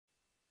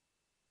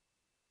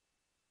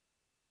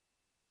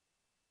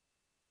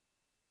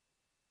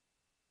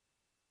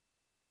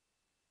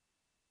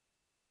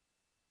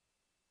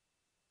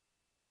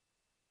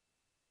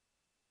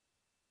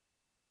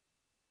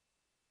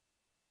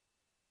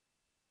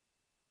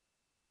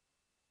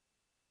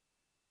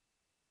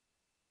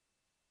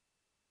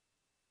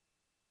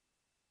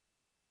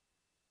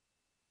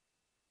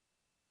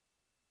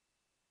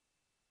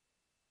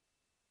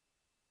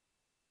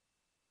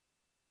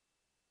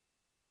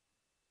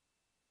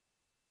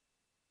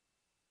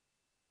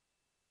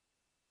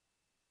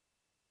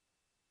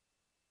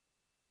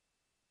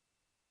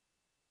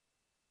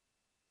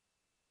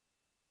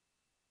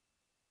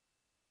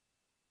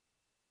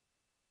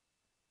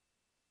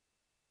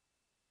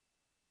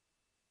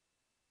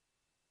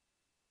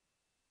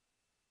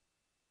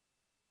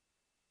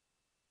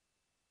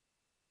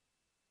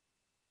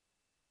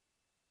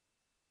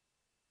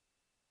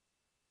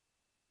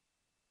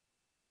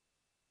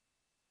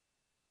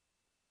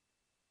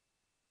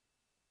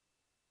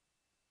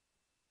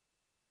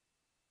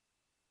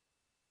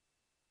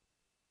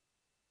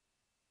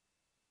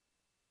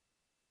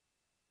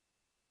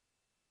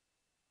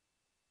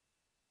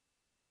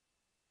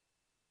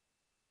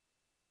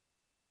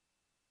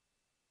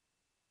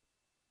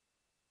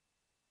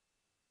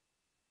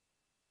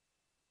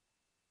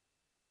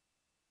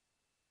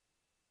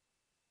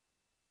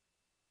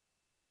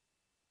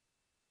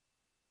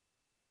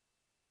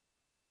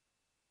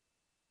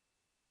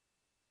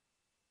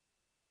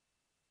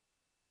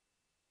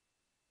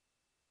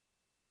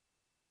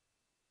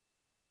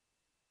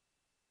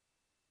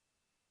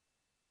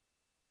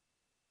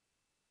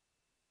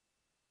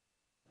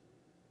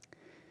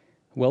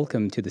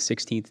Welcome to the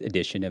 16th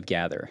edition of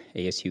Gather,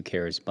 ASU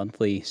Care's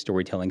monthly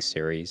storytelling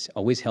series,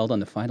 always held on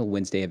the final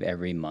Wednesday of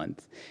every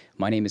month.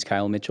 My name is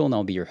Kyle Mitchell, and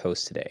I'll be your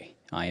host today.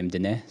 I am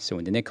Dene, so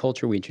in Dene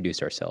culture, we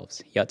introduce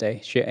ourselves.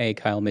 Yate, She'e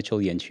Kyle Mitchell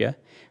Yenshia,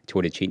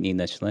 Tore Chitni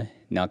Leshle,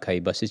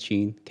 Nakai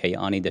Basichin, Kay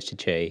Ani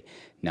Deshiche,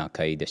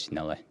 Nakai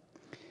Deshinele.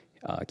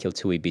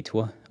 Kiltui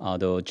Bitwa,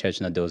 Ado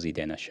Chejna Dozi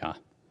Dena Shah.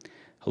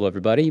 Hello,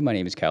 everybody. My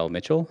name is Kyle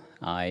Mitchell.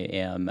 I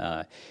am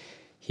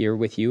here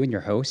with you and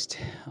your host.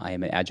 I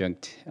am an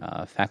adjunct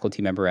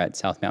faculty member at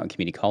South Mountain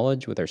Community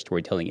College with our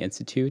Storytelling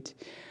Institute.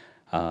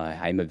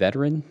 I'm a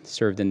veteran,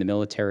 served in the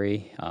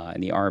military, in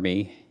the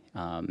Army.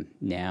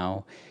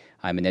 Now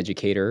I'm an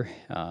educator,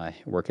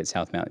 work at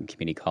South Mountain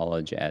Community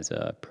College as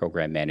a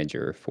program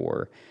manager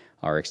for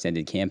our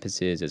extended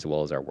campuses as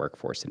well as our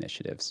workforce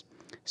initiatives.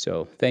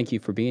 So thank you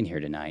for being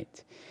here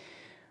tonight.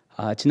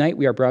 Tonight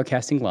we are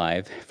broadcasting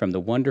live from the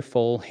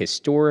wonderful,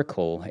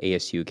 historical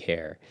ASU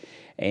Care.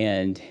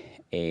 And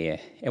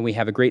we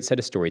have a great set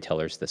of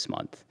storytellers this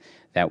month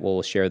that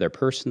will share their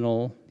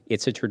personal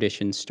It's a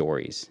Tradition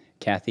stories,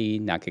 Kathy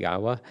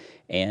Nakagawa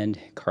and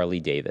Carly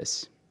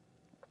Davis.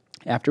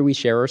 After we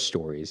share our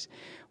stories,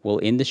 we'll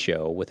end the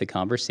show with a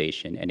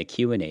conversation and a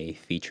Q&A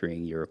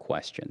featuring your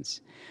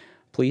questions.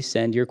 Please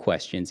send your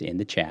questions in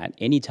the chat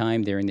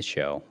anytime during the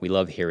show. We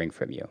love hearing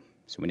from you.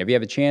 So whenever you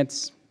have a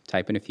chance,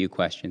 type in a few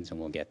questions and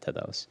we'll get to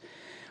those.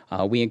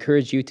 We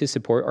encourage you to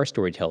support our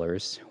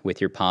storytellers with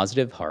your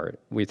positive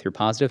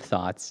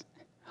thoughts,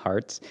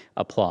 hearts,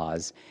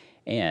 applause,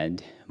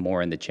 and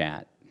more in the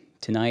chat.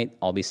 Tonight,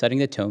 I'll be setting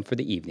the tone for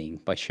the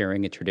evening by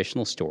sharing a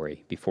traditional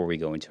story before we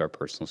go into our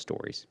personal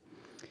stories.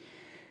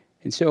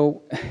 And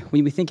so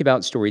when we think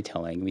about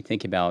storytelling, we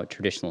think about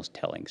traditional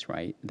tellings,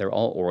 right? They're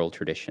all oral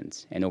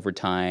traditions. And over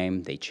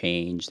time, they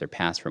change. They're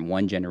passed from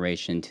one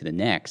generation to the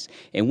next.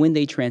 And when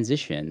they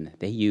transition,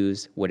 they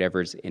use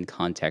whatever's in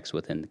context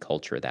within the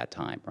culture at that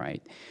time,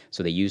 right?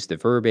 So they use the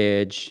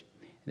verbiage,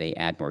 they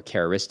add more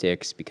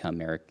characteristics,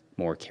 become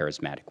more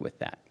charismatic with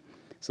that.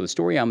 So the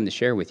story I'm going to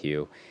share with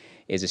you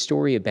is a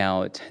story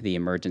about the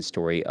emergent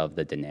story of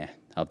the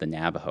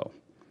Navajo.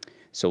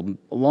 So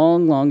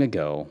long, long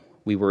ago,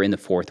 we were in the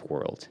fourth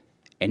world.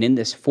 And in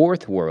this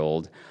fourth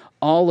world,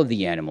 all of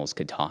the animals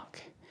could talk.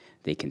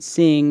 They can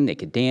sing, they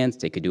could dance,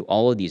 they could do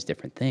all of these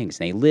different things.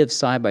 And they lived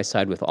side by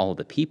side with all of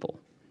the people.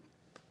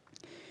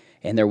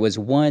 And there was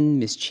one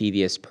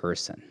mischievous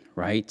person,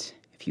 right?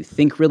 If you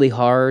think really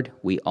hard,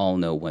 we all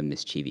know one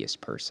mischievous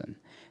person.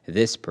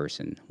 This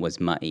person was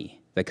Ma'i,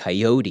 the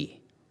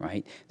coyote,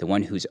 right? The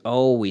one who's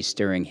always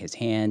stirring his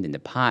hand in the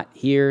pot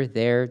here,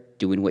 there,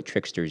 doing what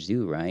tricksters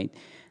do, right?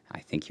 I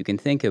think you can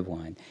think of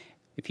one.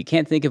 If you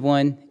can't think of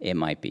one, it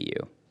might be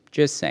you.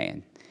 Just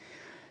saying.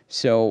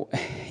 So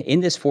in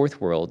this fourth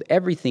world,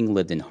 everything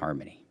lived in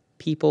harmony.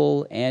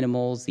 People,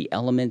 animals, the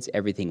elements,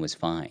 everything was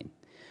fine.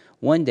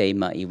 One day,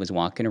 Ma'i was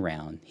walking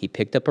around. He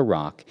picked up a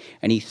rock,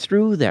 and he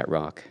threw that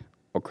rock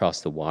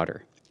across the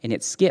water. And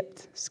it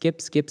skipped,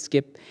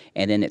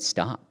 and then it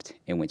stopped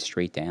and went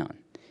straight down.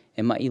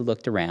 And Ma'i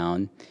looked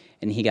around,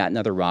 and he got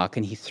another rock,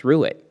 and he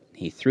threw it.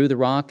 He threw the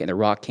rock, and the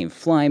rock came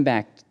flying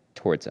back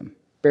towards him.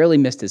 Barely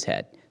missed his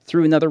head.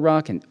 Threw another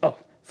rock and,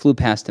 flew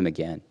past him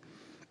again.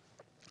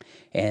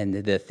 And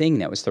the thing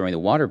that was throwing the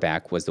water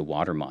back was the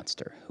water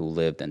monster who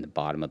lived in the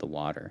bottom of the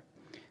water.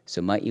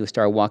 So Ma'i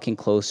started walking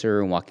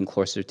closer and walking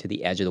closer to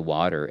the edge of the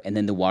water, and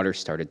then the water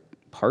started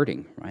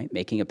parting, right?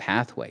 Making a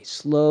pathway,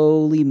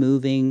 slowly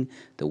moving,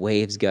 the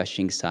waves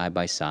gushing side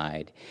by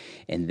side.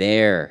 And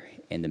there,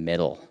 in the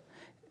middle,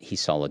 he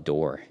saw a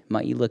door.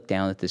 Ma'i looked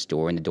down at this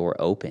door, and the door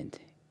opened.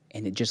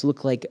 And it just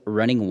looked like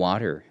running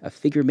water. A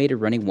figure made of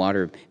running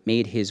water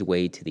made his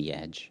way to the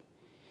edge.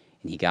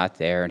 And he got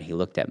there, and he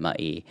looked at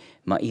Ma'i.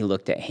 Ma'i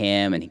looked at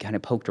him, and he kind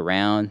of poked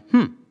around.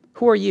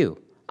 Who are you?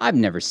 I've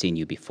never seen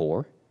you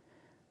before.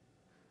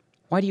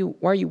 Why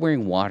are you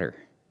wearing water?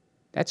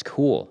 That's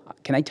cool.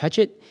 Can I touch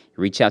it?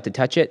 He reached out to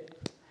touch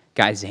it.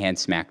 Guy's hand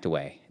smacked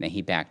away. And then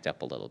he backed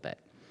up a little bit.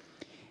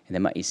 And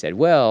then Ma'i said,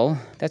 well,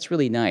 that's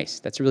really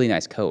nice. That's a really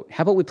nice coat.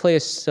 How about we play a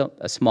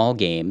small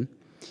game?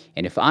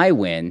 And if I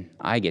win,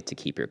 I get to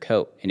keep your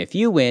coat. And if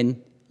you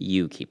win,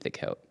 you keep the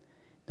coat.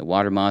 The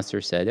water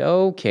monster said,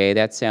 okay,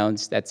 that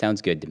sounds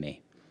good to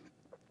me.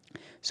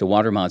 So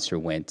water monster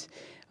went,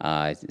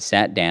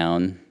 sat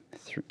down,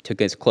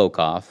 took his cloak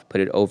off, put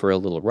it over a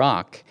little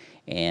rock,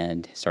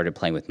 and started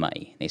playing with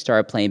Ma'i. They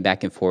started playing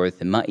back and forth,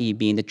 and Ma'i,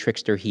 being the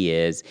trickster he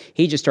is,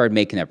 he just started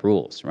making up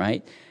rules,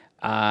 right?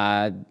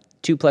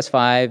 2 plus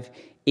 5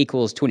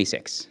 equals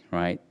 26,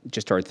 right?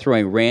 Just started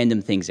throwing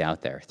random things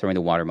out there, throwing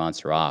the water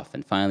monster off.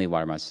 And finally, the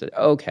water monster said,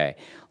 okay,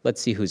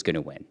 let's see who's going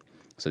to win.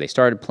 So they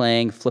started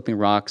playing, flipping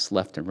rocks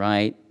left and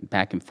right,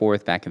 back and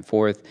forth,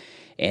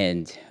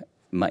 and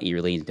Ma'i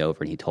leaned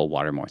over and he told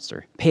water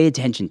monster, pay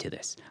attention to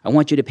this. I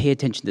want you to pay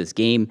attention to this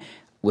game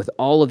with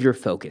all of your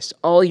focus,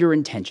 all your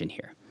intention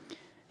here.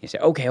 He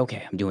said, okay,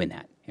 I'm doing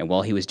that. And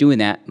while he was doing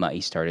that,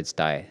 Ma'i started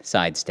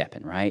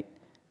sidestepping, right?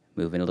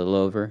 Moving a little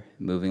over,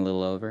 moving a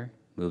little over,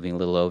 moving a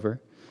little over.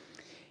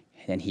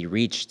 And then he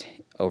reached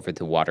over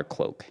the water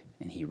cloak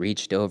And he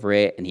reached over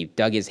it, and he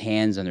dug his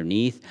hands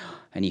underneath,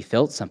 and he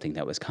felt something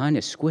that was kind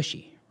of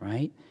squishy,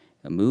 right?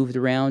 It moved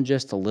around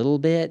just a little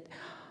bit,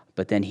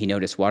 but then he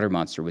noticed Water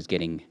Monster was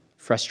getting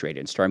frustrated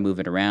and started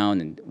moving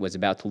around and was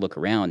about to look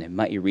around. And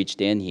Muttley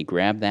reached in, he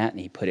grabbed that, and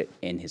he put it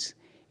in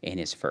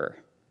his fur.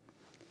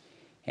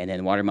 And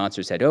then Water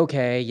Monster said,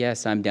 okay,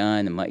 yes, I'm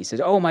done. And Muttley says,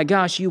 oh my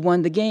gosh, you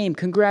won the game.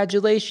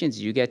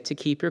 Congratulations, you get to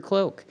keep your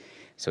cloak.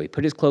 So he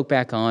put his cloak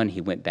back on, he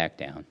went back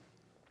down.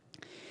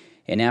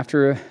 And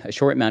after a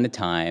short amount of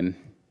time,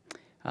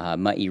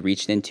 Muttley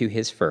reached into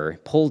his fur,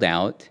 pulled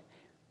out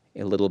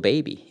a little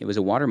baby. It was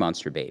a Water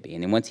Monster baby.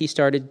 And then once he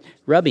started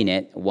rubbing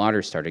it,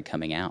 water started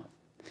coming out.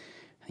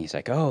 And he's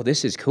like, oh,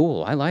 this is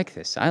cool. I like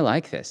this. I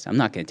like this. I'm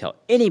not going to tell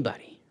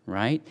anybody,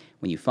 right?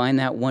 When you find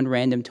that one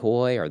random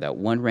toy or that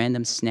one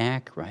random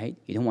snack, right,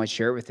 you don't want to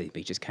share it with it, but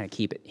you just kind of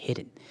keep it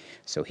hidden.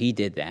 So he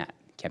did that,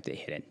 kept it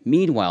hidden.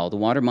 Meanwhile, the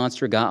Water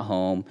Monster got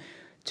home,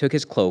 took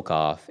his cloak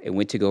off, and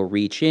went to go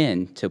reach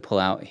in to pull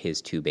out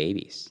his two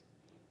babies.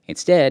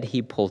 Instead,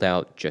 he pulled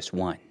out just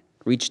one.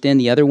 Reached in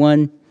the other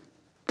one,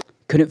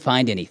 couldn't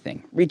find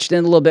anything. Reached in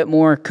a little bit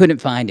more, couldn't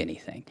find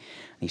anything.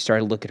 And he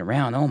started looking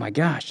around, oh my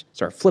gosh,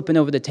 started flipping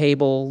over the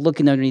table,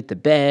 looking underneath the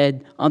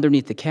bed,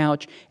 underneath the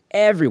couch,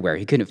 everywhere.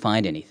 He couldn't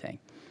find anything.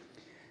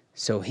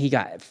 So he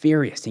got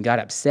furious, he got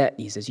upset,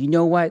 and he says, you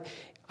know what?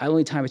 The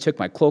only time I took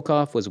my cloak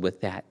off was with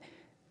that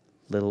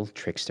little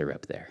trickster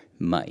up there,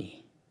 Muttley.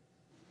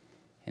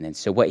 And then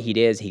so what he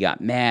did is he got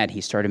mad. He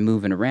started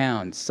moving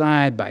around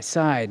side by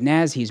side. And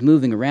as he's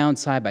moving around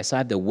side by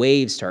side, the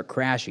waves start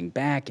crashing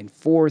back and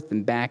forth,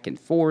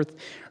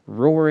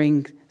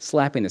 roaring,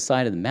 slapping the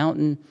side of the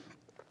mountain.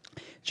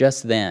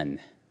 Just then,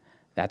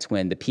 that's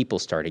when the people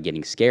started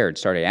getting scared,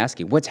 started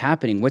asking, what's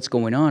happening? What's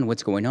going on?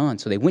 What's going on?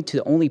 So they went to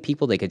the only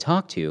people they could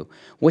talk to,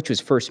 which was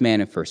First Man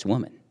and First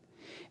Woman.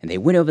 And they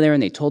went over there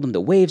and they told them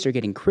the waves are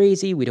getting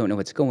crazy. We don't know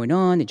what's going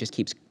on.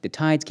 The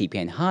tides keep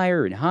getting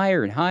higher and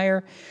higher and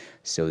higher.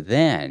 So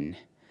then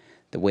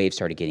the waves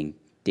started getting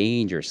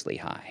dangerously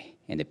high,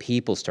 and the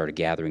people started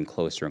gathering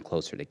closer and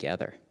closer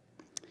together.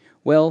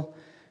 Well,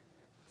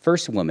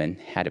 First Woman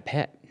had a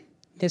pet.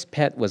 This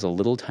pet was a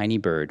little tiny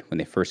bird when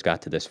they first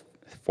got to this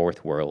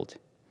fourth world.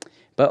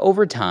 But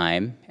over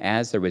time,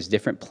 as there was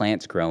different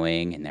plants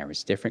growing and there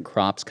was different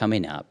crops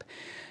coming up,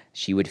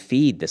 she would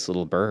feed this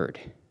little bird.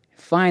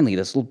 Finally,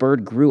 this little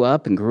bird grew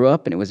up, and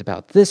it was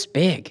about this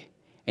big,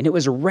 and it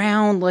was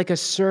round like a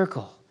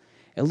circle.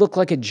 It looked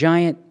like a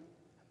giant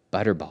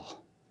butterball,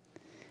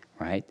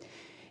 right?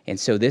 And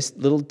so this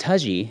little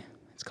Tudgy,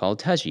 it's called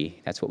Tudgy,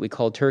 that's what we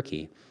call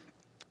turkey,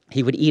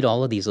 he would eat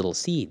all of these little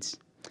seeds.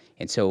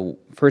 And so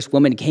First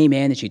Woman came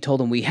in and she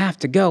told him, we have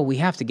to go, we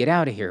have to get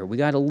out of here, we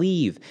got to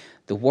leave.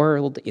 The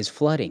world is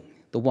flooding,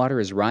 the water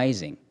is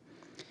rising.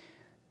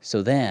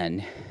 So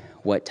then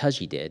what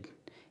Tudgy did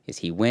is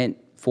he went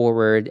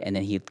forward and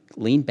then he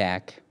leaned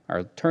back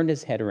or turned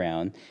his head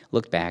around,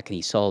 looked back, and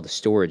he saw the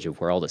storage of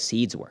where all the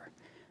seeds were.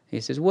 He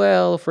says,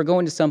 well, if we're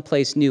going to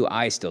someplace new,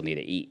 I still need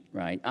to eat,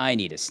 right? I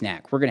need a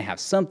snack. We're going to have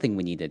something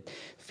we need to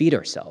feed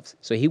ourselves.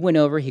 So he went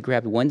over, he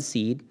grabbed one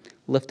seed,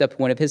 lifted up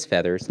one of his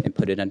feathers, and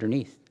put it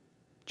underneath,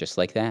 just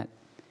like that.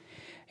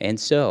 And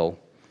so,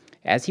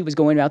 as he was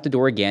going out the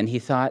door again, he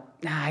thought,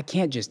 I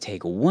can't just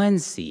take one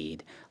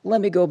seed. Let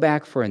me go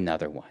back for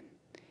another one.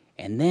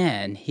 And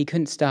then he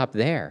couldn't stop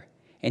there.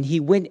 And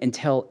he went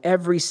until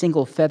every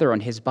single feather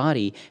on his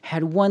body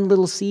had one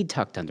little seed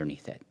tucked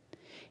underneath it.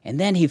 And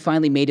then he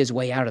finally made his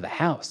way out of the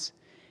house.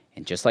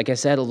 And just like I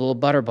said, a little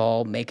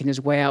butterball making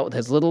his way out with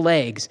his little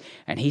legs,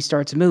 and he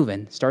starts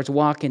moving, starts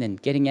walking and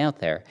getting out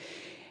there.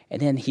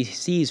 And then he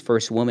sees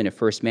First Woman and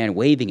First Man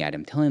waving at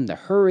him, telling him to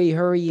hurry,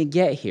 hurry, and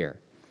get here.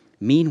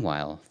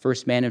 Meanwhile,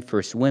 First Man and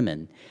First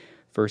Woman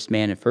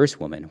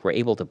were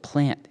able to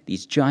plant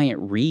these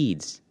giant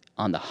reeds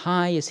on the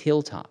highest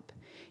hilltop.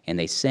 And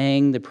they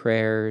sang the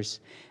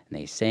prayers, and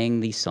they sang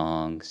these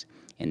songs,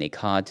 and they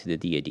called to the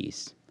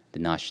deities. The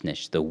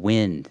Nashnish, the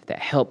wind that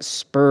helped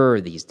spur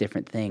these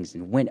different things,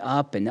 and went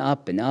up and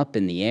up and up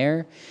in the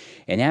air.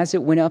 And as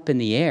it went up in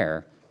the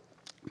air,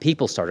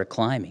 people started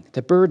climbing.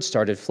 The birds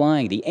started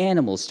flying. The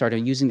animals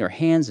started using their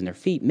hands and their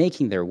feet,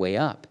 making their way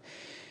up.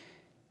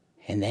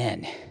 And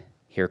then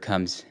here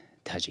comes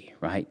Tudgy,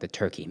 right? The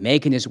turkey,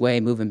 making his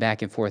way, moving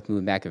back and forth,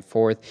 moving back and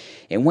forth.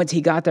 And once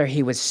he got there,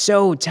 he was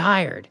so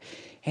tired.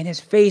 And his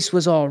face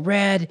was all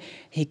red.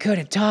 He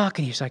couldn't talk.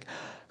 And he was like,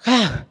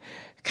 gobble,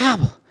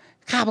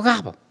 gobble,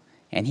 gobble.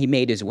 And he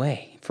made his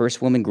way.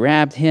 First Woman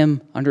grabbed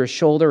him under his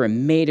shoulder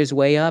and made his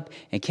way up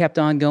and kept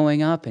on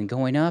going up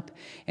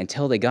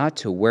until they got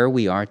to where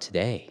we are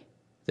today,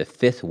 the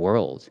fifth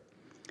world.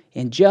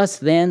 And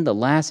just then, the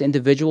last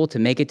individual to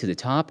make it to the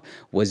top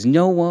was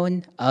no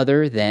one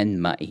other than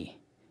Muttley.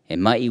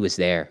 And Muttley was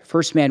there.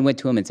 First Man went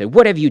to him and said,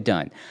 what have you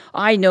done?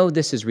 I know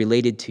this is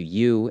related to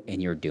you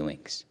and your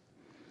doings.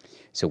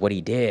 So what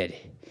he did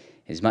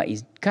is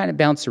Muttley kind of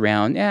bounced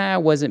around.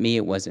 It wasn't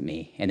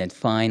me. And then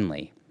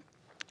finally,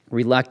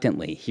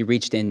 reluctantly, he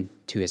reached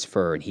into his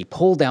fur and he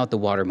pulled out the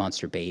Water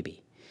Monster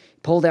baby. He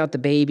pulled out the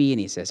baby and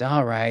he says,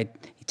 all right.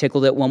 He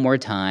tickled it one more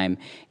time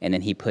and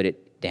then he put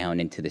it down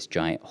into this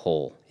giant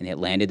hole, and it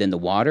landed in the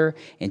water,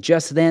 and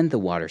just then the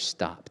water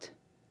stopped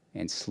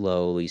and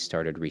slowly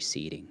started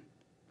receding.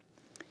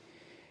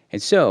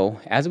 And so,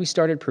 as we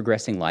started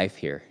progressing life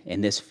here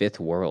in this fifth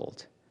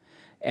world,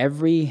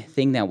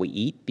 everything that we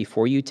eat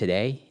before you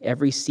today,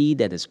 every seed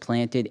that is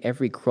planted,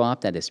 every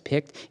crop that is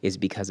picked is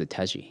because of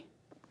Taji.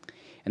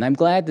 And I'm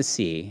glad to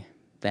see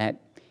that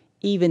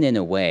even in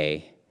a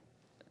way,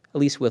 at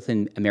least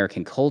within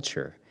American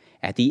culture,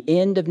 at the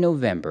end of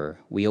November,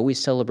 we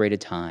always celebrate a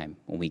time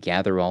when we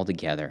gather all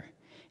together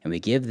and we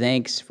give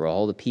thanks for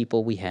all the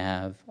people we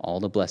have, all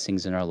the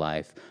blessings in our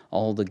life,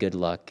 all the good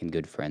luck and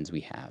good friends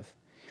we have.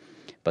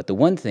 But the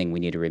one thing we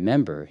need to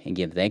remember and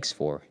give thanks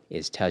for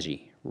is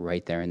Taji,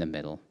 right there in the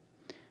middle.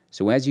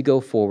 So as you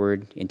go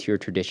forward into your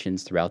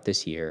traditions throughout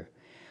this year,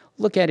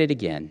 look at it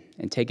again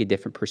and take a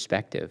different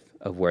perspective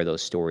of where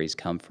those stories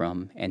come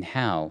from and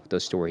how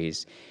those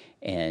stories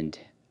and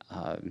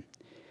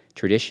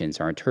traditions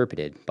are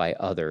interpreted by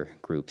other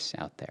groups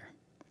out there.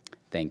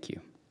 Thank you.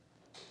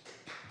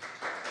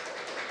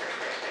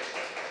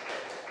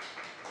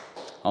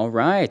 All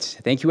right,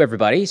 thank you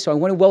everybody. So I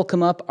want to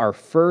welcome up our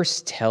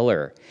first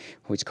teller,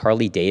 who is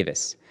Carly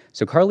Davis.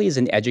 So Carly is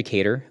an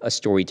educator, a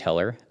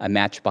storyteller, a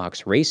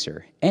matchbox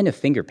racer, and a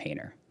finger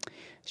painter.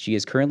 She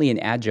is currently an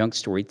adjunct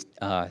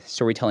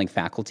storytelling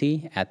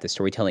faculty at the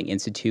Storytelling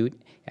Institute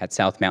at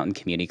South Mountain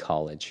Community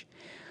College.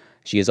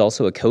 She is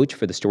also a coach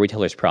for the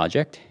Storytellers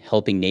Project,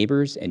 helping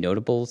neighbors and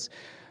notables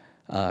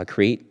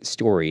create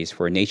stories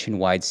for a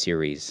nationwide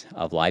series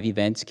of live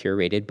events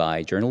curated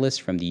by journalists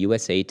from the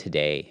USA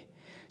Today.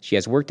 She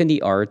has worked in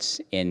the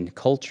arts and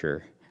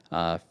culture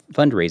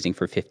fundraising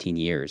for 15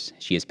 years.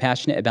 She is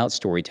passionate about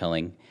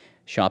storytelling,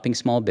 shopping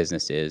small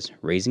businesses,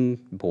 raising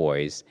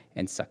boys,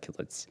 and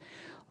succulents.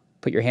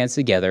 Put your hands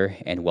together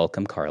and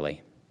welcome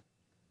Carly.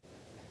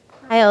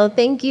 Kyle,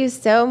 thank you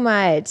so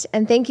much.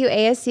 And thank you,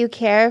 ASU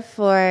Care,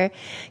 for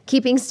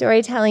keeping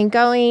storytelling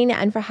going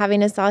and for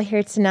having us all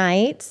here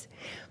tonight.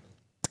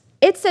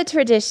 It's a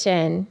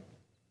tradition.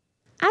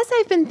 As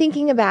I've been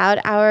thinking about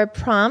our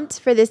prompt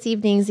for this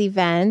evening's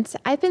event,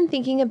 I've been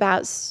thinking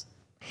about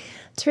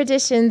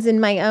traditions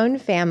in my own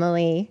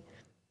family.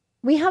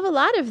 We have a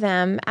lot of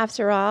them,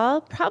 after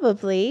all,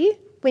 probably,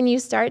 when you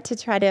start to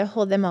try to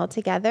hold them all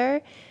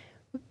together,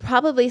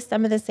 probably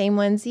some of the same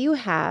ones you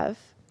have.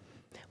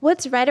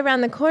 What's right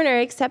around the corner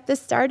except the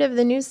start of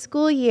the new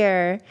school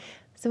year?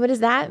 So what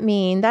does that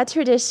mean? That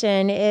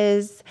tradition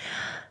is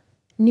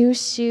new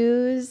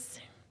shoes,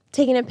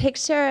 taking a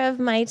picture of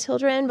my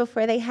children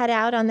before they head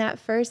out on that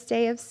first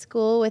day of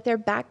school with their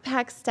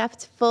backpack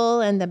stuffed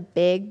full and the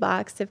big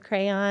box of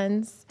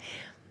crayons.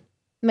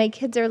 My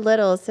kids are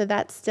little, so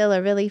that's still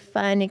a really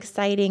fun,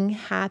 exciting,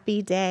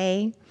 happy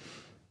day.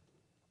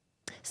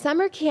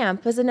 Summer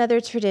camp was another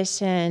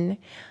tradition.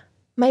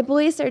 My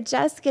boys are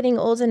just getting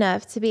old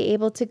enough to be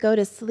able to go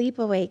to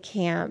sleepaway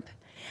camp,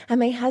 and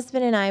my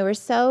husband and I were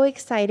so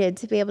excited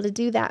to be able to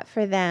do that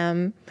for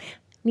them.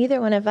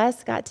 Neither one of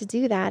us got to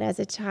do that as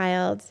a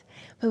child,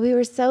 but we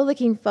were so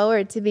looking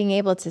forward to being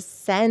able to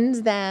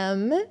send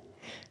them.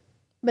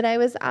 But I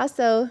was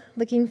also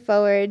looking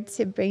forward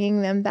to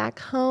bringing them back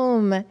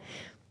home.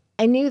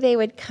 I knew they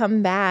would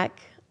come back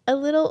a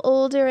little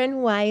older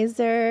and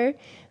wiser,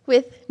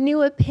 with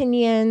new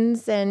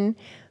opinions and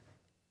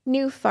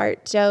new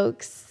fart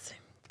jokes,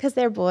 because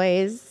they're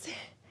boys.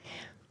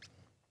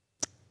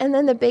 And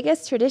then the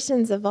biggest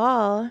traditions of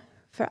all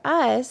for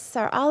us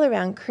are all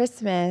around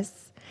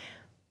Christmas.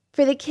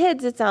 For the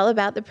kids, it's all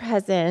about the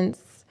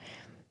presents.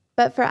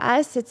 But for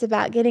us, it's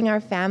about getting our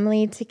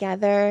family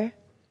together,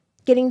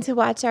 getting to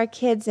watch our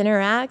kids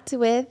interact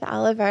with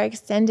all of our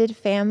extended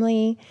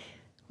family.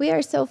 We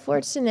are so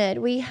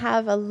fortunate. We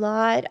have a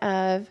lot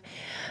of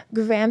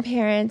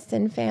grandparents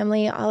and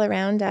family all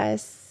around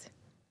us.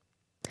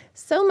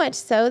 So much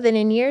so that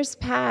in years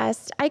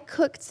past, I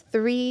cooked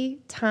 3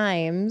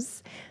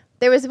 times.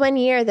 There was one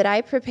year that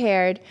I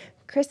prepared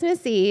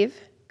Christmas Eve,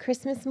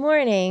 Christmas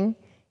morning,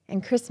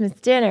 and Christmas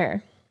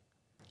dinner.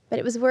 But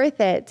it was worth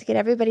it to get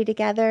everybody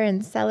together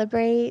and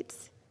celebrate.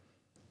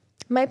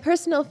 My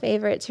personal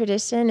favorite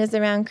tradition is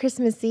around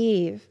Christmas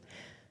Eve.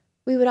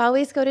 We would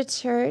always go to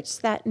church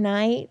that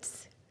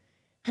night,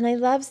 and I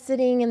love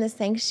sitting in the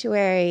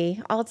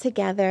sanctuary all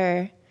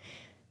together,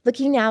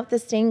 looking out the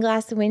stained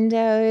glass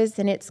windows,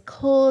 and it's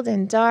cold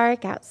and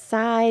dark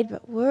outside,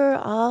 but we're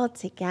all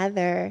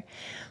together.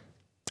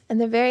 And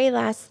the very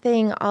last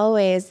thing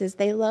always is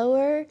they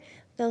lower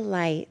the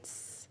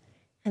lights,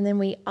 and then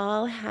we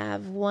all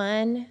have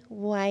one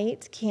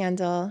white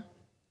candle,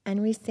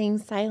 and we sing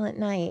Silent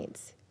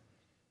Night.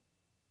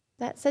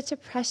 That's such a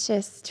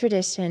precious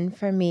tradition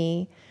for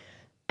me.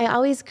 I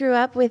always grew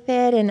up with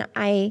it, and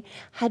I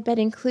had been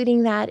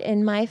including that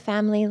in my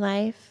family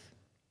life.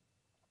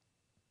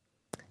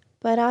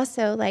 But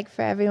also, like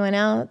for everyone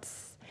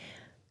else,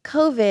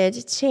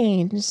 COVID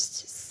changed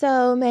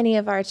so many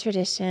of our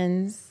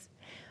traditions.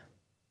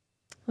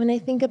 When I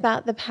think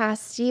about the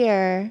past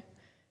year,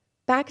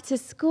 back to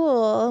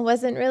school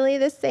wasn't really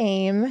the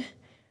same.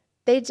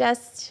 They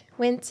just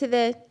went to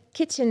the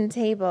kitchen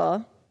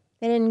table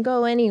They didn't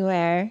go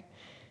anywhere.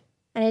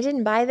 And I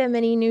didn't buy them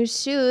any new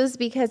shoes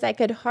because I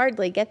could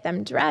hardly get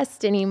them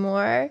dressed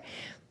anymore.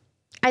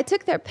 I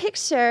took their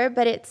picture,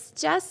 but it's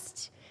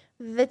just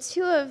the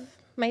two of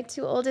my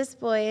two oldest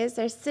boys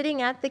are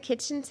sitting at the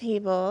kitchen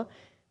table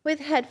with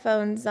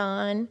headphones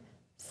on,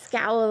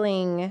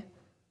 scowling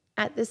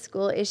at the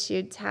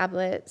school-issued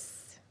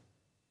tablets.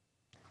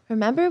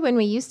 Remember when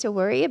we used to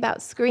worry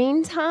about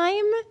screen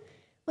time?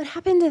 What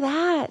happened to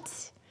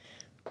that?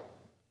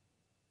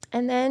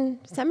 And then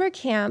summer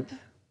camp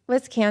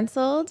was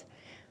canceled,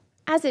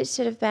 as it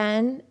should have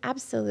been,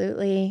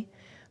 absolutely.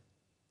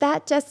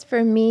 That just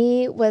for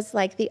me was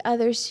like the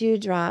other shoe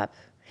drop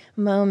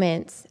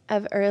moment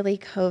of early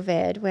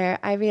COVID, where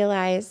I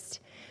realized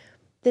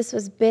this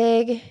was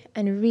big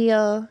and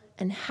real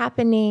and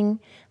happening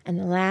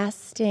and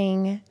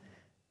lasting.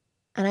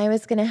 And I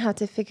was going to have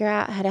to figure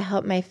out how to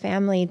help my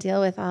family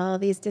deal with all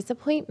these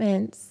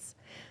disappointments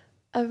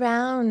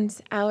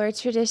around our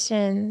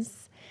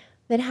traditions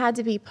that had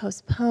to be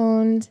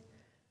postponed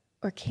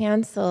or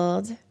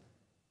canceled,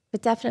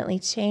 but definitely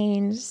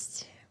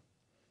changed.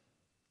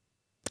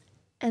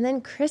 And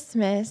then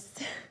Christmas,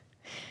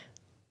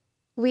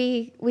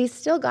 we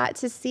still got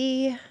to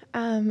see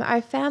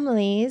our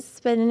families,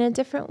 but in a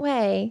different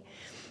way.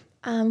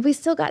 We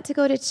still got to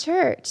go to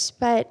church,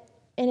 but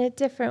in a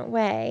different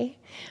way.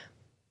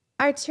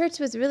 Our church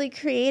was really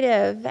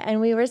creative,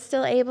 and we were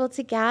still able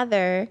to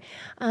gather.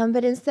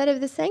 But instead of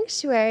the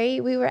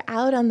sanctuary, we were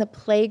out on the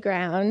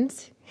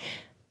playground.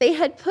 They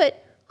had put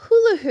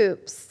hula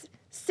hoops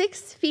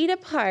 6 feet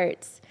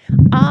apart,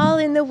 all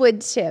in the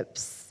wood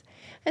chips.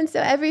 And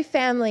so every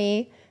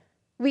family,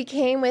 we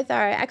came with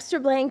our extra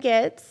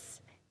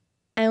blankets,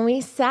 and we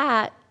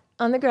sat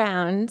on the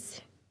ground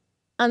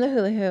on the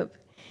hula hoop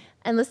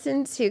and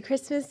listened to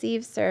Christmas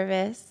Eve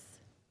service.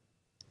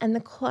 And the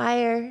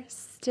choir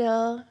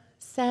still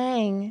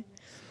sang.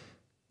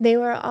 They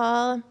were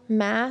all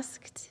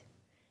masked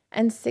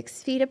and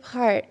 6 feet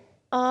apart,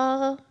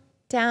 all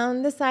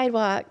down the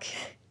sidewalk.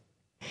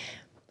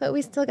 But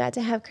we still got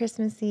to have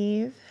Christmas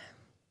Eve.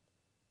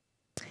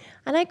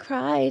 And I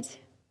cried.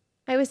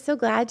 I was so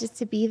glad just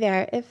to be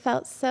there. It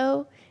felt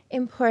so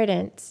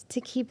important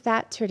to keep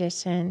that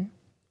tradition.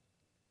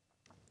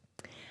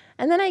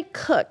 And then I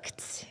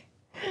cooked.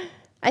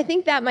 I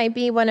think that might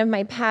be one of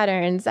my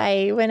patterns.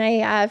 When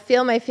I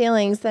feel my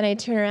feelings, then I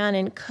turn around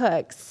and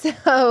cook.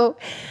 So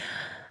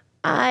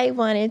I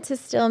wanted to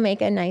still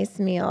make a nice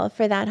meal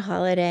for that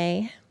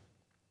holiday.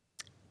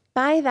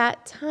 By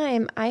that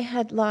time, I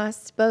had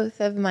lost both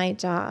of my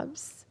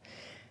jobs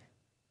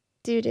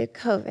due to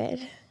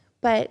COVID,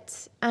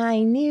 but I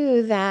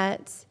knew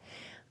that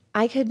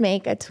I could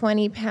make a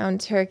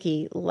 20-pound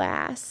turkey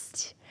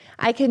last.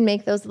 I could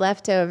make those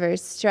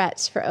leftovers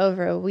stretch for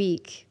over a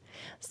week.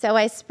 So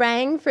I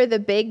sprang for the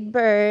big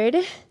bird,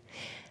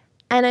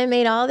 and I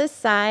made all the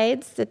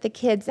sides that the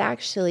kids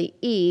actually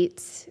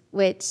eat,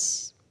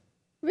 which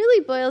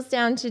really boils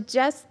down to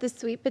just the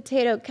sweet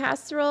potato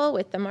casserole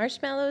with the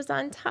marshmallows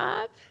on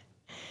top.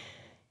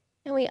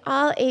 And we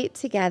all ate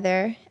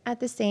together at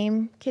the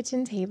same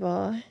kitchen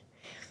table.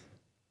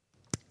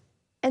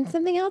 And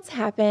something else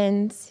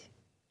happened.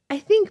 I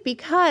think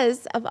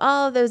because of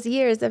all those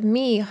years of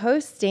me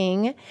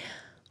hosting,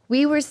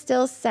 we were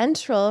still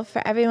central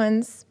for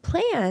everyone's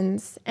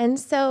plans. And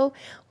so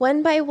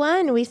one by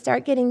one, we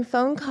start getting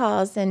phone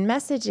calls and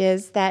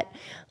messages that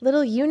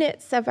little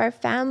units of our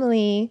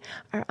family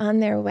are on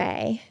their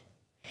way.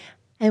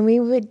 And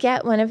we would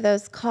get one of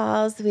those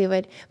calls. We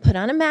would put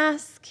on a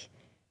mask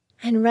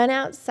and run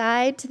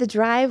outside to the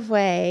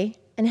driveway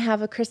and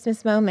have a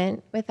Christmas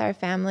moment with our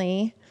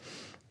family.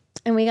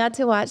 And we got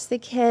to watch the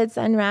kids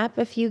unwrap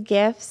a few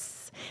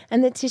gifts,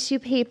 and the tissue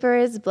paper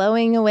is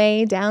blowing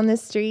away down the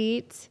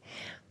street.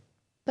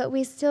 But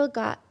we still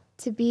got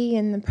to be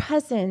in the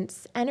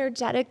presence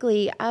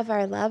energetically of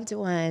our loved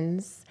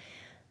ones.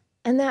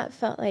 And that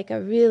felt like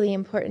a really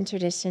important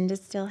tradition to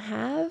still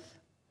have.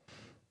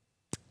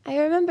 I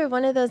remember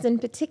one of those in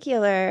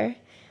particular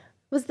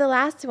was the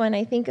last one,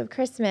 I think, of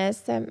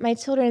Christmas. My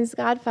children's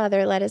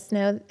godfather let us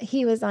know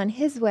he was on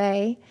his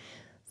way.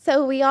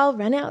 So we all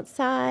run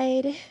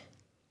outside.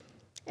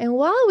 And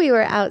while we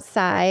were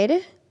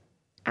outside,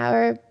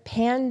 our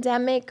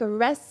pandemic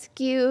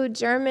rescue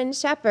German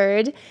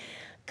Shepherd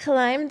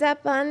climbed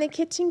up on the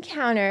kitchen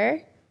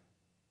counter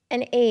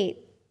and ate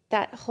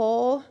that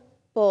whole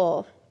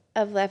bowl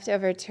of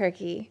leftover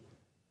turkey.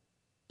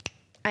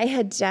 I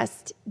had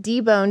just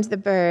deboned the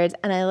bird,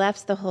 and I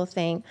left the whole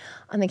thing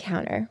on the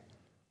counter.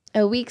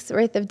 A week's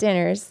worth of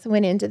dinners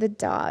went into the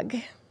dog.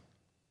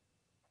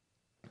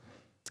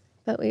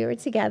 But we were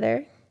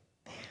together.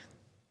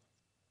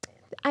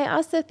 I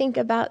also think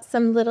about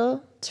some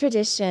little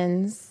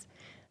traditions.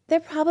 They're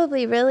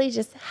probably really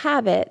just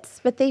habits,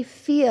 but they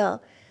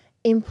feel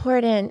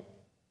important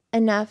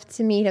enough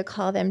to me to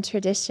call them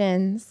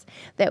traditions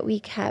that we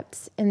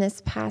kept in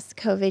this past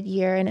COVID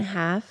year and a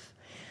half.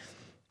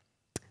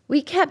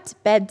 We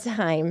kept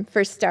bedtime,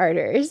 for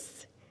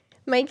starters.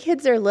 My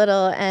kids are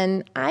little,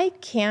 and I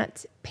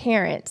can't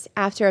parent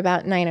after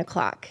about 9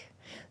 o'clock.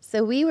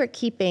 So we were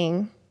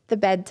keeping the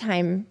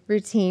bedtime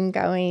routine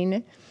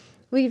going.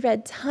 We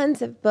read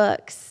tons of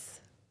books,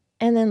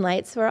 and then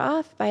lights were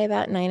off by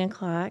about 9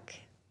 o'clock.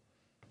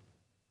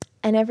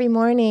 And every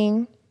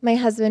morning, my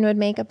husband would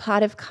make a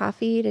pot of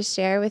coffee to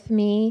share with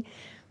me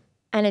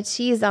and a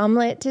cheese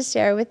omelet to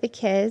share with the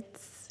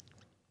kids.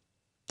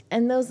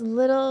 And those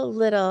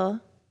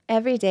little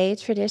everyday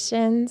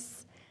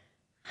traditions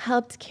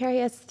helped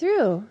carry us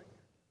through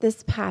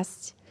this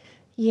past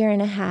year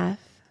and a half.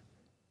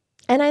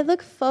 And I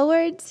look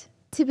forward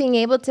to being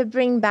able to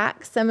bring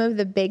back some of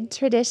the big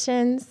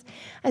traditions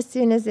as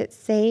soon as it's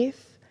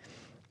safe.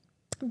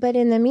 But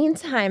in the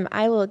meantime,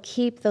 I will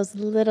keep those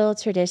little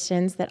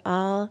traditions that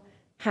all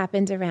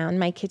happened around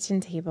my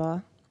kitchen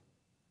table.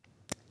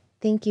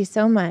 Thank you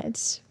so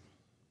much.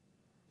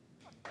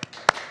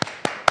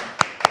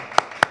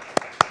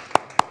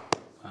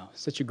 Wow,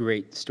 such a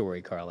great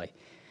story, Carly.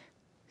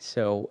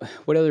 So,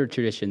 what other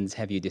traditions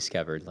have you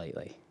discovered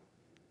lately?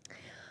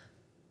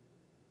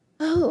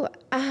 Oh,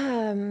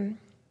 I'm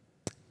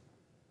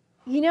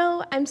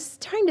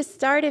trying to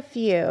start a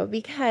few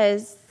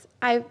because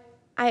I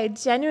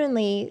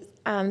genuinely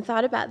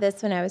thought about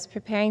this when I was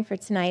preparing for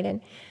tonight,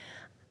 and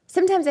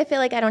sometimes I feel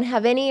like I don't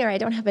have any or I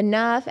don't have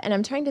enough, and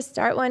I'm trying to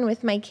start one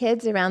with my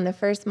kids around the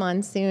first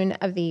monsoon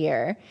of the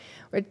year.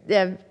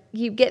 Where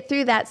you get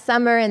through that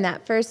summer and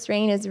that first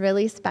rain is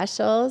really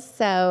special.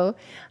 So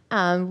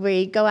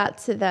we go out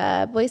to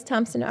the Boyce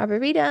Thompson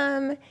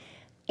Arboretum,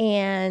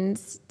 and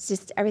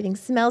just everything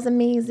smells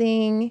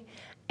amazing.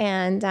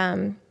 And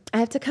I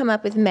have to come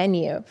up with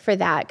menu for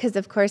that because,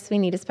 of course, we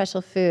need a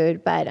special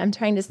food. But I'm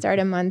trying to start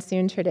a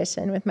monsoon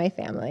tradition with my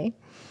family.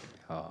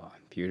 Oh,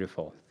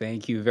 beautiful.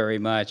 Thank you very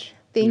much.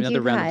 Thank you,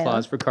 Another round of Kyle.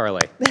 applause for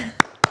Carly.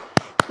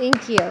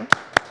 Thank you.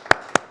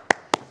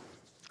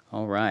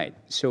 All right.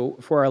 So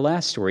for our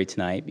last story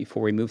tonight,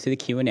 before we move to the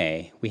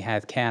Q&A, we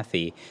have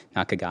Kathy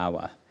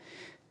Nakagawa.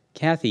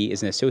 Kathy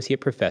is an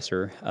associate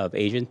professor of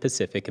Asian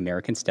Pacific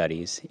American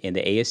Studies in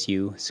the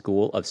ASU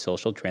School of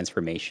Social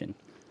Transformation.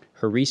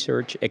 Her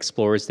research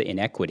explores the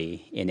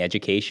inequity in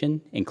education,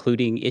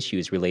 including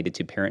issues related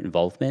to parent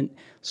involvement,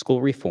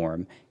 school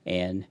reform,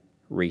 and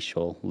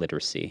racial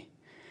literacy.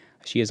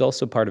 She is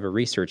also part of a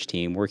research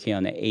team working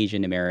on the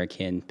Asian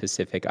American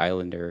Pacific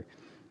Islander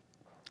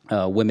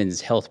Women's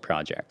Health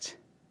Project,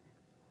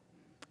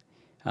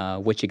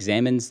 which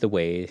examines the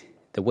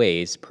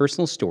ways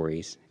personal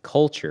stories,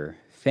 culture,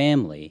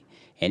 family,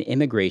 and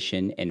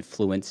immigration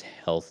influence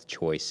health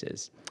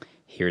choices.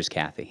 Here's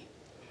Kathy.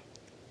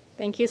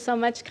 Thank you so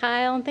much,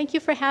 Kyle, and thank you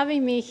for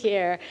having me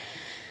here.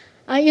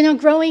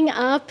 Growing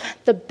up,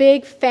 the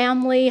big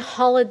family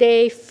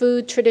holiday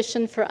food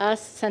tradition for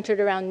us centered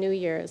around New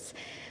Year's.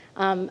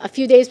 A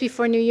few days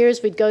before New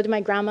Year's, we'd go to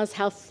my grandma's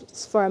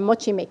house for a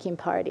mochi making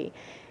party.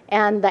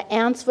 And the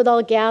aunts would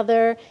all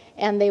gather,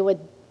 and they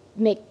would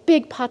make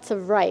big pots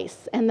of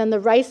rice. And then the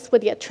rice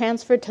would get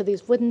transferred to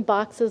these wooden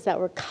boxes that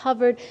were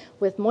covered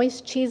with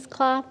moist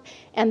cheesecloth.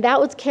 And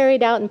that was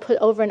carried out and put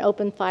over an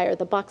open fire.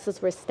 The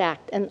boxes were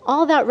stacked. And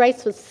all that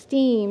rice was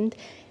steamed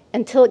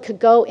until it could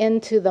go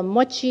into the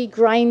mochi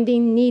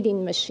grinding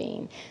kneading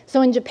machine.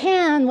 So in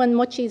Japan, when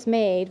mochi is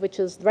made, which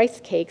is rice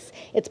cakes,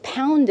 it's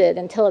pounded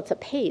until it's a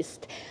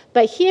paste.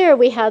 But here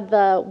we had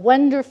the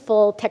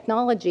wonderful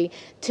technology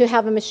to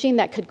have a machine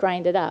that could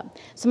grind it up.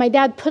 So my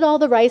dad put all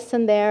the rice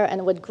in there and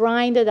it would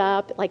grind it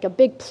up like a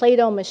big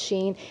Play-Doh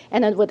machine,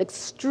 and it would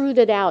extrude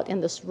it out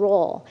in this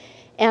roll.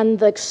 And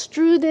the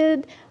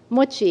extruded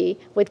mochi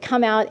would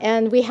come out,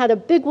 and we had a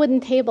big wooden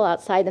table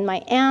outside, and my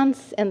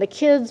aunts and the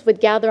kids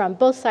would gather on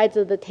both sides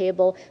of the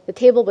table. The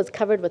table was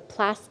covered with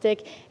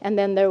plastic, and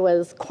then there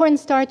was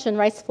cornstarch and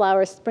rice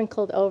flour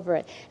sprinkled over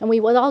it. And we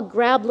would all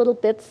grab little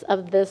bits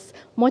of this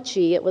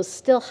mochi. It was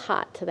still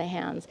hot to the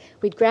hands.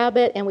 We'd grab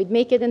it, and we'd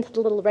make it into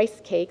the little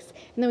rice cakes,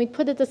 and then we'd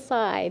put it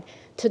aside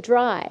to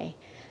dry.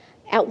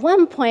 At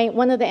one point,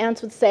 one of the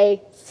aunts would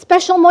say,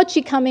 "Special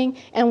mochi coming,"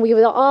 and we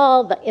would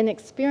all, the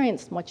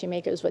inexperienced mochi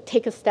makers, would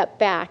take a step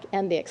back,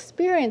 and the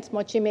experienced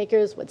mochi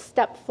makers would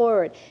step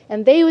forward,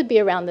 and they would be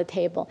around the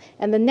table.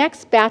 And the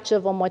next batch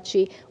of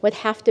mochi would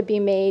have to be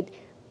made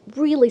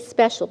really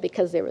special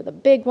because they were the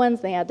big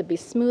ones. They had to be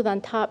smooth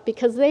on top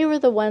because they were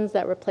the ones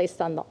that were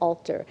placed on the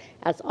altar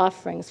as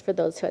offerings for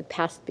those who had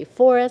passed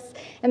before us.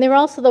 And they were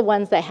also the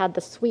ones that had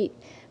the sweet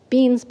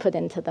beans put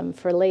into them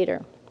for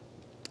later.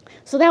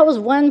 So that was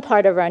one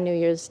part of our New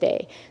Year's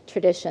Day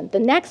tradition. The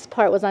next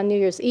part was on New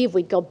Year's Eve.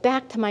 We'd go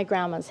back to my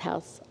grandma's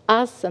house,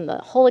 us and the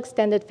whole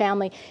extended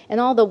family, and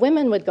all the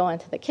women would go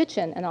into the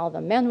kitchen, and all the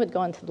men would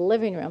go into the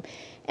living room.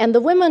 And the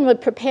women would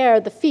prepare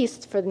the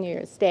feast for the New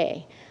Year's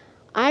Day.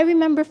 I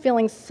remember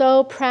feeling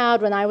so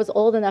proud when I was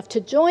old enough to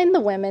join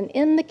the women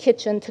in the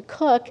kitchen to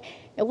cook.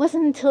 It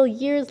wasn't until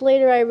years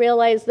later I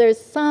realized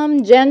there's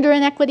some gender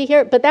inequity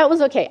here, but that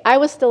was okay. I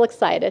was still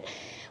excited.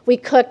 We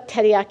cooked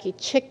teriyaki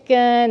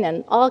chicken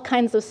and all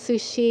kinds of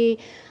sushi.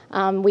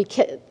 We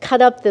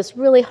cut up this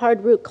really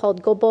hard root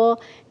called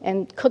gobo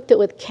and cooked it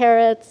with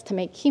carrots to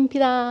make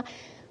kimpira.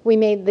 We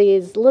made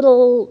these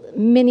little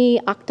mini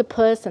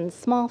octopus and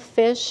small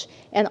fish,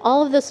 and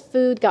all of this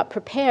food got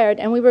prepared,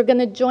 and we were going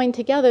to join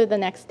together the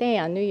next day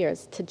on New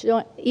Year's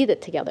to eat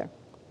it together.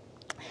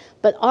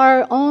 But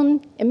our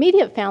own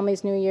immediate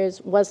family's New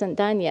Year's wasn't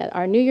done yet.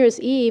 Our New Year's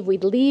Eve,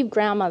 we'd leave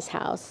Grandma's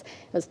house.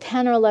 It was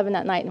 10 or 11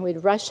 at night, and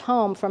we'd rush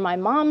home for my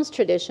mom's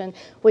tradition,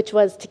 which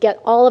was to get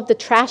all of the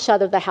trash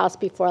out of the house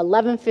before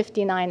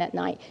 11:59 at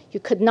night. You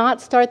could not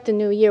start the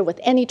new year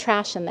with any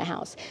trash in the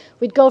house.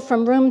 We'd go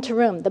from room to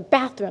room, the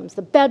bathrooms,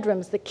 the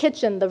bedrooms, the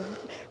kitchen, the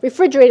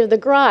refrigerator, the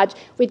garage.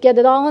 We'd get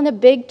it all in a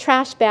big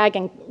trash bag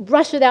and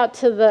rush it out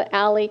to the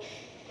alley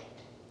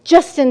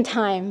just in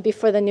time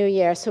before the new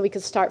year so we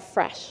could start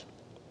fresh.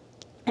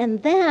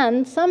 And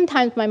then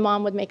sometimes my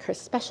mom would make her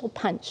special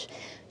punch.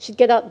 She'd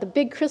get out the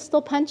big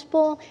crystal punch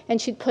bowl and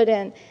she'd put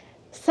in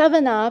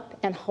 7-Up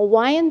and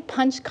Hawaiian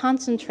punch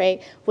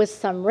concentrate with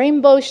some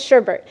rainbow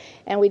sherbet.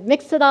 And we'd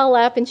mix it all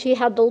up, and she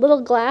had the little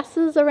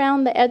glasses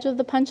around the edge of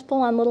the punch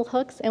bowl on little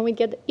hooks, and we'd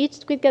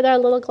get our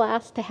little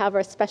glass to have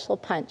our special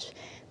punch.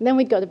 And then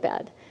we'd go to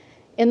bed.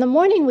 In the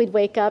morning, we'd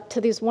wake up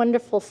to these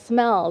wonderful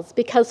smells,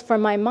 because for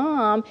my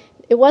mom,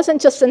 it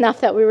wasn't just enough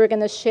that we were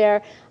going to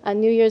share a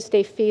New Year's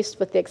Day feast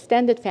with the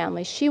extended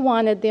family. She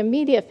wanted the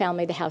immediate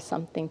family to have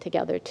something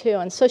together, too.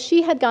 And so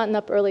she had gotten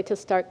up early to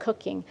start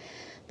cooking.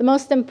 The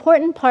most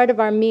important part of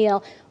our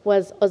meal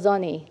was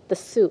ozoni, the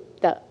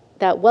soup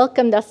that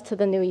welcomed us to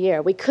the new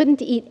year. We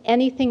couldn't eat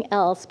anything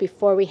else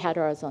before we had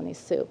our ozoni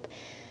soup.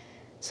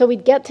 So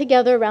we'd get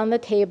together around the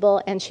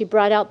table, and she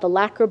brought out the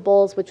lacquer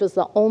bowls, which was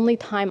the only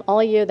time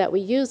all year that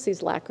we used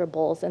these lacquer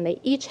bowls, and they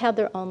each had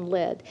their own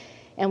lid.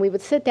 And we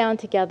would sit down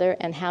together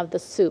and have the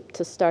soup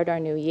to start our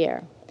new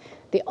year.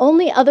 The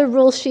only other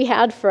rule she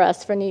had for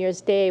us for New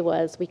Year's Day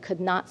was we could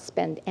not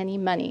spend any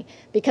money,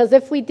 because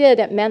if we did,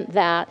 it meant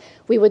that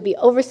we would be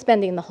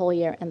overspending the whole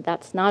year, and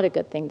that's not a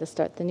good thing to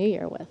start the new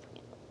year with.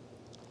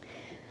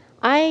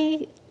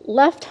 I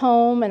left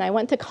home and I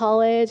went to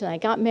college, and I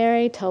got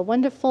married to a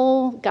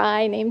wonderful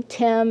guy named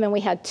Tim, and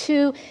we had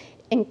 2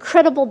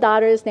 incredible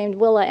daughters named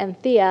Willa and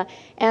Thea,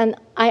 and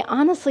I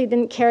honestly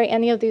didn't carry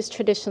any of these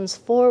traditions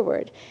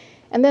forward.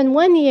 And then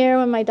one year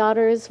when my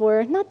daughters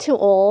were not too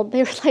old,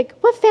 they were like,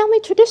 "What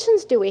family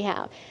traditions do we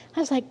have?" I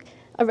was like,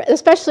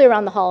 especially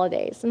around the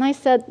holidays. And I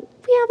said,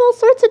 "We have all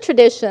sorts of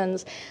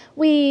traditions.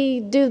 We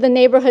do the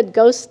neighborhood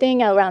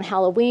ghosting around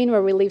Halloween,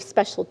 where we leave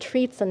special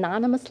treats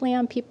anonymously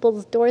on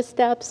people's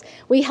doorsteps.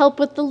 We help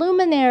with the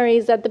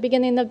luminaries at the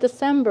beginning of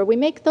December. We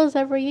make those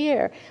every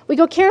year. We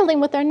go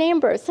caroling with our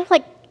neighbors." They're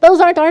like, "Those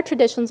aren't our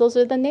traditions, those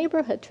are the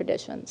neighborhood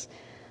traditions."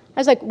 I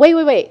was like,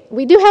 wait.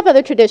 We do have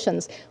other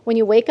traditions. When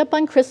you wake up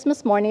on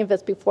Christmas morning, if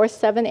it's before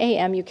 7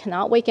 a.m., you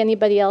cannot wake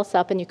anybody else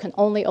up, and you can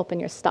only open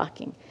your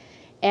stocking.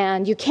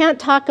 And you can't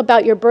talk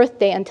about your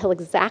birthday until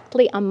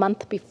exactly a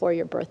month before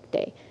your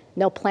birthday.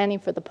 No planning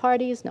for the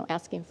parties, no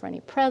asking for any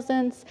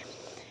presents.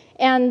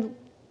 And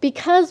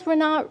because we're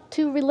not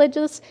too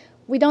religious,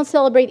 we don't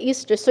celebrate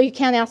Easter, so you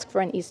can't ask for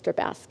an Easter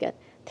basket.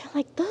 They're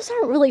like, "Those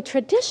aren't really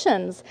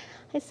traditions."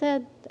 I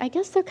said, "I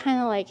guess they're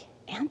kind of like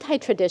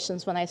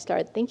anti-traditions when I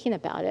started thinking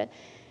about it."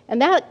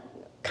 And that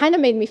kind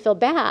of made me feel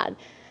bad.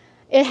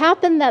 It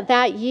happened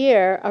that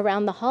year,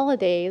 around the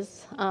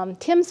holidays,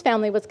 Tim's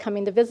family was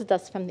coming to visit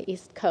us from the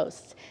East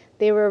Coast.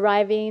 They were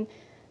arriving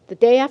the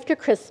day after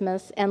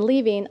Christmas and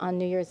leaving on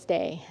New Year's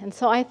Day. And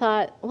so I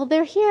thought, well,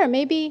 they're here.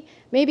 Maybe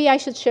I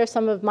should share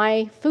some of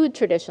my food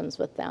traditions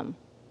with them.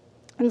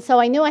 And so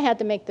I knew I had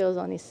to make the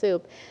ozoni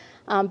soup.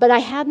 But I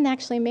hadn't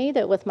actually made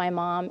it with my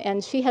mom,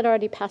 and she had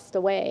already passed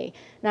away.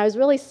 And I was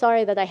really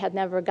sorry that I had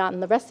never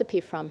gotten the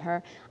recipe from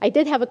her. I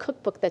did have a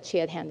cookbook that she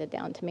had handed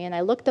down to me, and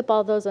I looked up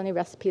all those ozoni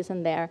recipes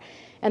in there.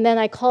 And then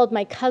I called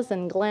my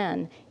cousin,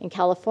 Glenn, in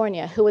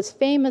California, who was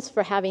famous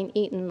for having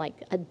eaten like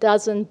a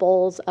dozen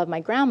bowls of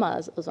my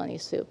grandma's ozoni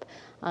soup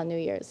on New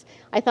Year's.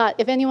 I thought,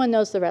 if anyone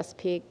knows the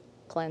recipe,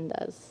 Glenn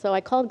does. So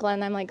I called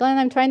Glenn. I'm like, "Glenn,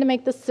 I'm trying to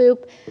make this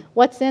soup.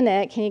 What's in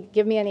it? Can you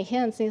give me any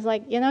hints?" And he's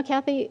like, "You know,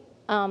 Kathy,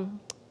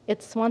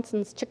 it's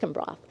Swanson's chicken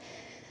broth."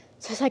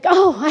 So I was like,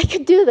 "Oh, I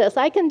could do this.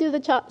 I can do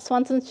the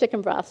Swanson's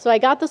chicken broth." So I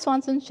got the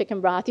Swanson's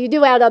chicken broth. You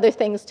do add other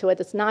things to it.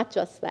 It's not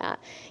just that.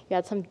 You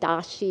add some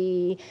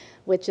dashi,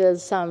 which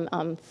is some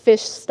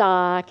fish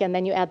stock, and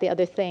then you add the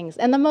other things.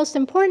 And the most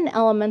important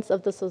elements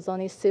of this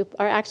ozoni soup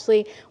are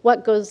actually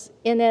what goes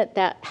in it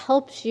that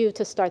helps you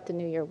to start the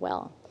new year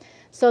well.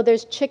 So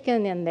there's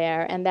chicken in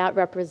there, and that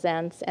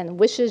represents and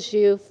wishes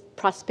you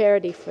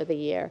prosperity for the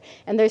year.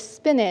 And there's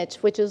spinach,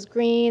 which is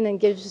green and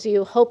gives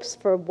you hopes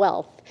for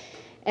wealth.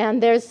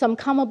 And there's some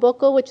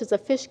kamaboko, which is a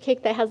fish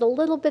cake that has a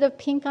little bit of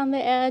pink on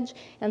the edge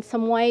and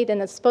some white,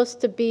 and it's supposed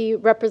to be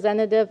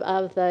representative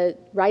of the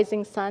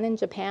rising sun in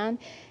Japan.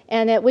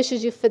 And it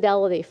wishes you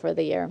fidelity for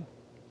the year.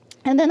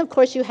 And then, of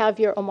course, you have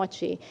your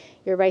omochi,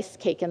 your rice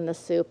cake in the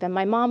soup. And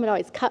my mom would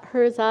always cut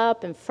hers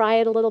up and fry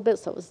it a little bit,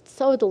 so it was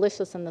so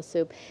delicious in the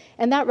soup.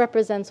 And that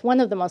represents one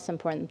of the most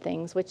important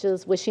things, which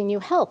is wishing you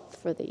health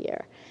for the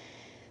year.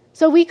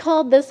 So we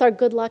called this our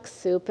good luck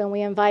soup, and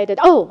we invited,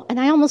 oh, and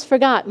I almost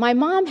forgot, my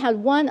mom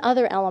had one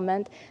other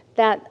element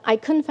that I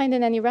couldn't find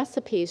in any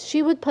recipes.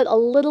 She would put a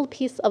little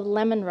piece of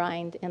lemon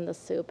rind in the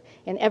soup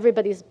in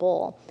everybody's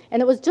bowl.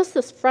 And it was just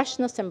this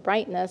freshness and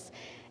brightness.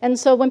 And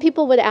so when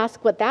people would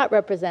ask what that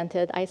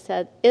represented, I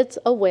said, it's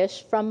a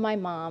wish from my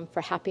mom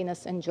for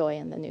happiness and joy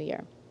in the new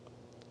year.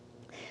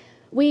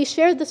 We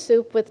shared the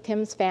soup with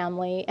Tim's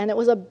family, and it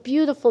was a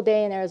beautiful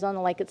day in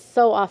Arizona, like it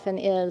so often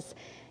is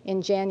in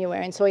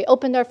January. And so we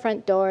opened our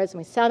front doors, and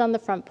we sat on the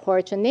front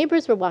porch, and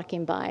neighbors were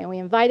walking by, and we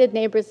invited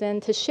neighbors in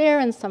to share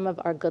in some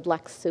of our good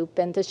luck soup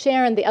and to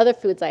share in the other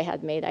foods I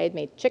had made. I had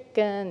made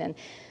chicken and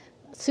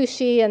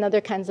sushi and other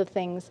kinds of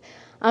things.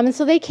 And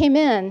so they came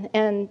in,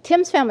 and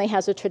Tim's family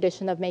has a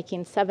tradition of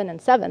making 7 and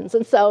 7s,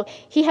 and so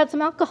he had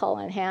some alcohol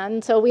in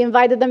hand, so we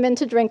invited them in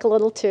to drink a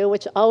little too,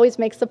 which always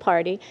makes a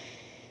party.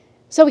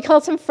 So we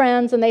called some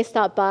friends, and they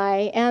stopped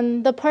by,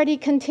 and the party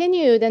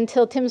continued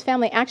until Tim's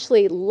family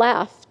actually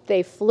left.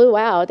 They flew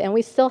out, and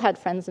we still had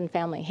friends and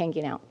family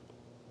hanging out.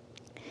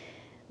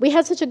 We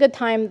had such a good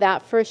time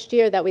that first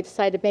year that we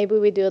decided maybe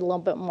we'd do it a little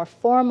bit more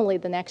formally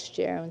the next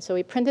year. And so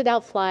we printed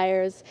out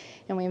flyers,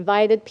 and we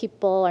invited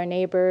people, our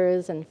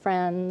neighbors and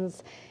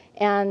friends,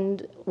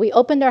 and we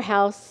opened our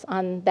house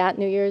on that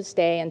New Year's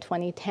Day in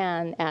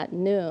 2010 at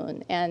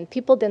noon, and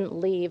people didn't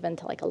leave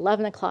until like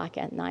 11 o'clock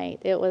at night.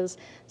 It was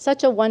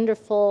such a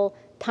wonderful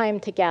time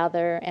to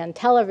gather and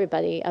tell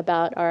everybody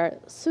about our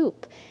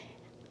soup.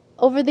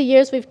 Over the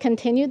years, we've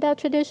continued that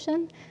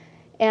tradition,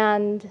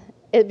 and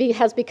it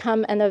has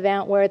become an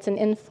event where it's an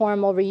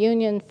informal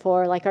reunion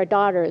for like our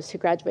daughters who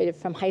graduated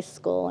from high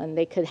school, and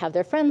they could have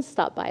their friends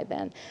stop by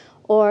then.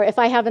 Or if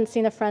I haven't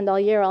seen a friend all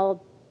year,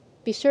 I'll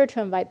be sure to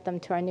invite them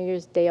to our New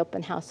Year's Day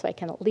open house so I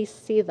can at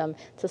least see them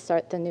to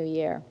start the new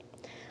year.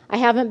 I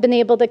haven't been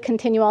able to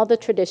continue all the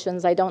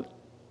traditions. I don't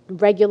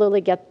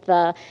regularly get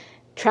the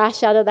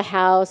trash out of the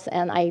house,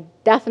 and I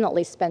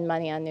definitely spend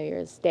money on New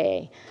Year's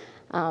Day.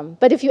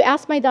 But if you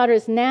ask my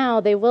daughters now,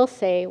 they will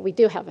say, we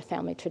do have a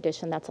family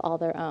tradition that's all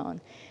their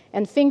own.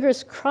 And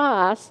fingers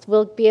crossed,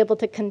 we'll be able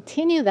to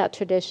continue that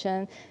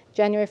tradition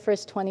January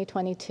 1st,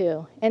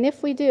 2022. And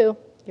if we do,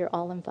 you're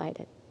all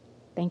invited.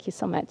 Thank you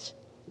so much.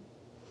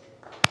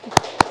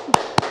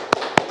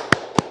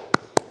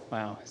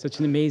 Wow, such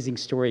an amazing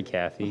story,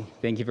 Kathy.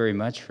 Thank you very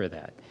much for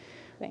that.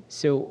 Thanks.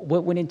 So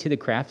what went into the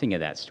crafting of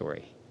that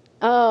story?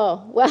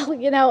 Oh, well,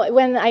 you know,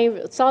 when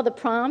I saw the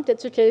prompt,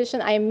 it's a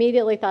tradition, I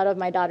immediately thought of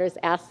my daughters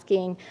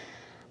asking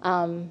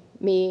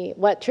me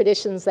what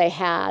traditions they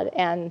had,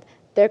 and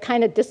their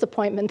kind of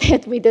disappointment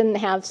that we didn't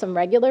have some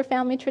regular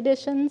family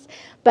traditions.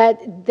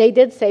 But they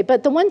did say,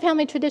 but the one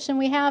family tradition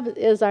we have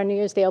is our New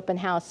Year's Day open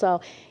house.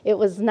 So it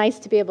was nice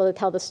to be able to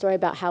tell the story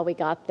about how we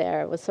got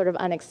there. It was sort of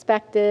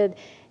unexpected,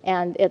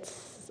 and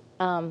it's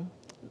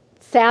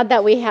sad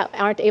that we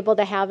aren't able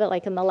to have it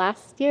like in the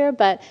last year,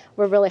 but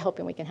we're really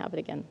hoping we can have it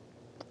again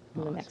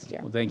in the next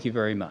year. Well, thank you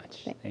very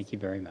much. Thanks. Thank you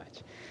very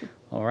much.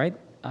 All right,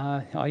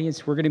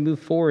 audience, we're going to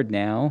move forward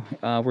now.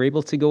 We're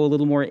able to go a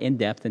little more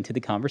in-depth into the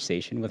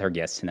conversation with our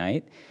guests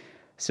tonight.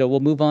 So we'll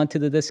move on to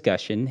the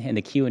discussion and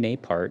the Q&A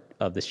part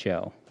of the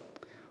show.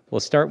 We'll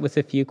start with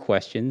a few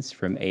questions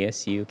from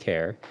ASU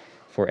Care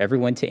for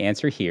everyone to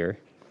answer here.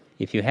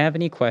 If you have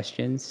any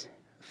questions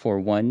for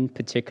one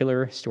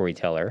particular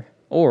storyteller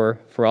or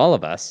for all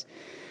of us,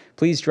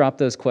 please drop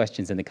those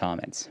questions in the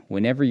comments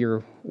wherever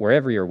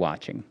you're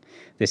watching.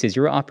 This is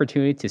your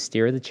opportunity to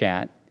steer the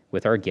chat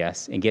with our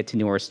guests and get to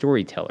know our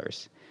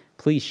storytellers.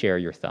 Please share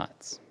your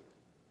thoughts.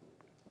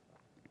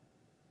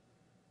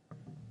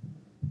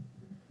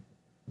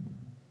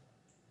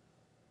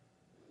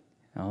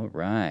 All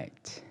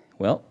right.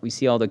 Well, we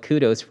see all the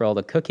kudos for all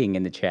the cooking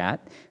in the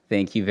chat.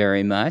 Thank you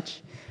very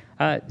much.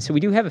 So we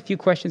do have a few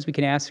questions we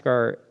can ask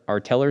our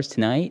tellers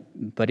tonight,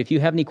 but if you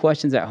have any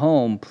questions at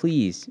home,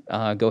 please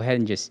go ahead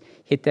and just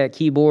hit that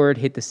keyboard,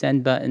 hit the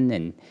send button,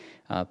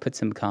 and put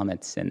some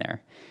comments in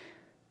there.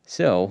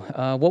 So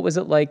what was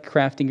it like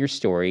crafting your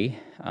story?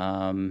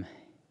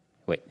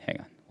 Wait, hang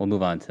on. We'll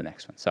move on to the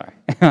next one. Sorry.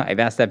 I've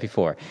asked that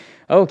before.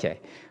 Okay.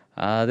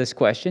 This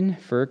question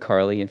for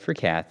Carly and for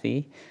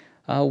Kathy.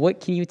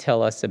 What can you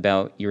tell us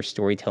about your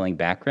storytelling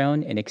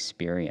background and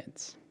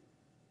experience?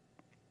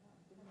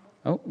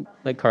 Oh,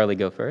 let Carly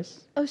go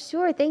first. Oh,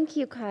 sure. Thank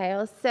you,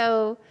 Kyle.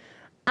 So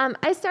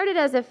I started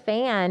as a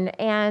fan,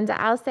 and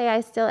I'll say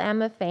I still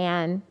am a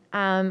fan.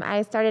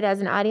 I started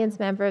as an audience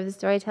member of the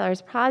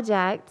Storytellers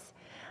Project,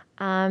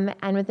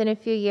 and within a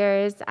few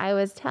years, I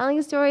was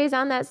telling stories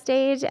on that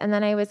stage, and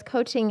then I was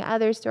coaching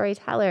other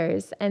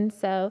storytellers. And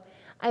so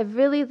I've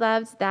really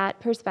loved that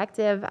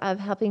perspective of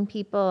helping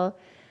people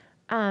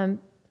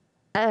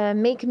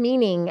make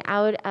meaning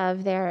out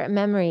of their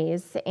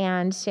memories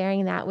and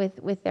sharing that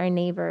with their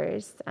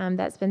neighbors.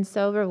 That's been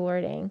so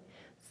rewarding.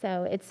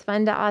 So it's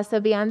fun to also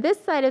be on this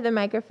side of the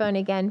microphone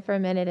again for a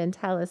minute and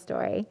tell a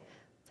story.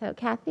 So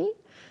Kathy?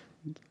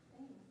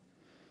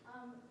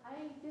 I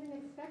didn't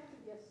expect to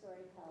be a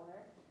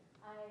storyteller.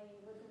 I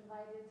was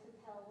invited to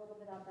tell a little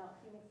bit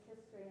about Phoenix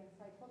history, and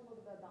so I told a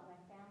little bit about my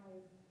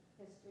family's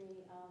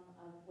history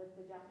with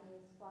the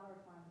Japanese flower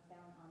farms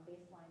down on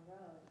Baseline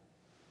Road.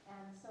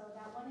 And so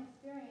that one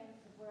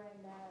experience is where I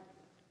met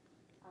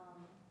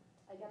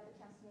got the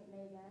chance to meet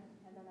Megan,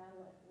 and then I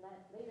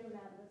later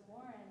met Liz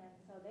Warren, and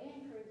so they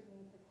encouraged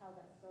me to tell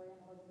that story in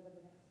a little bit of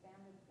an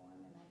expanded form,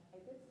 and I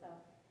did so.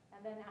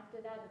 And then after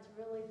that, it's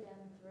really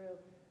been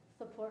through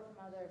support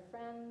from other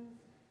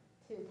friends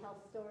to tell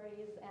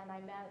stories, and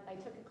I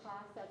took a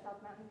class at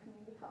South Mountain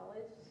Community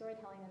College,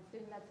 storytelling, and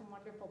soon met some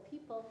wonderful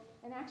people,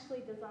 and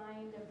actually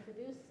designed and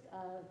produced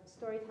a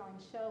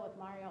storytelling show with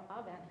Mario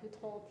Avant, who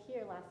told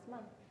here last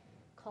month,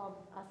 called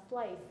A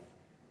Slice.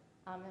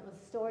 It was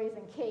stories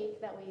and cake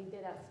that we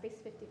did at Space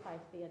 55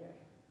 Theater.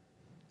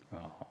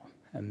 Oh,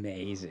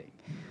 amazing.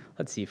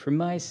 Let's see, for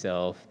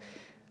myself,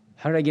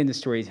 how did I get into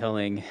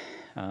storytelling?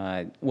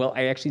 Well,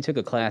 I actually took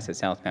a class at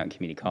South Mountain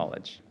Community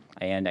College,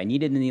 and I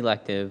needed an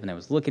elective, and I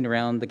was looking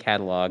around the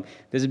catalog.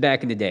 This is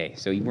back in the day,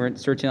 so you weren't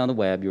searching on the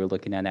web, you were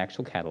looking at an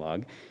actual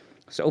catalog.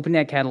 So I opened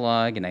that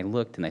catalog, and I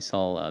looked, and I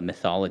saw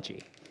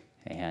mythology.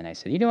 And I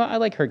said, you know what, I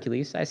like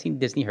Hercules. I've seen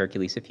Disney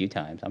Hercules a few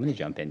times. I'm going to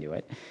jump into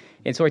it.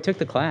 And so I took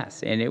the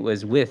class, and it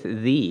was with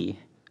the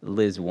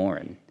Liz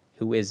Warren,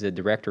 who is the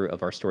director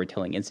of our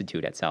Storytelling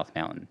Institute at South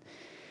Mountain.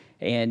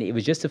 And it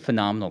was just a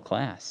phenomenal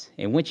class.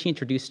 And when she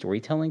introduced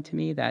storytelling to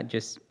me, that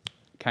just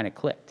kind of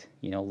clicked.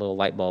 You know, a little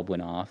light bulb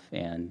went off,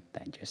 and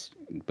I just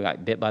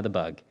got bit by the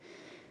bug.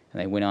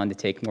 And I went on to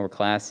take more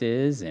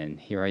classes, and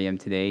here I am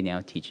today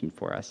now teaching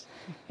for us.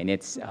 And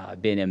it's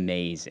been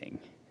amazing.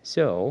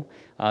 So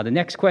the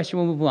next question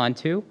we'll move on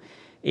to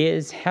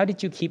is, how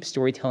did you keep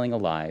storytelling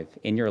alive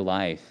in your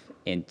life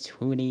in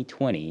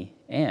 2020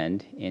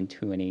 and in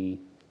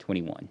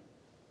 2021?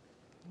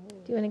 Do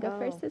you want to go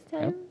first this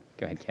time? Oh,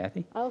 go ahead,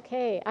 Kathy.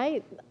 Okay,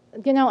 I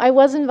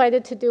was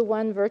invited to do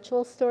one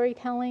virtual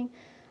storytelling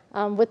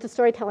with the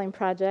Storytelling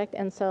Project,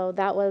 and so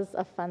that was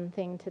a fun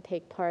thing to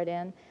take part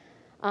in.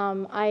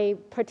 I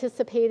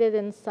participated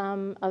in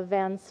some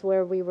events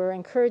where we were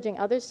encouraging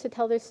others to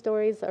tell their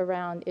stories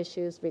around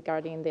issues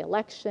regarding the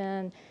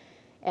election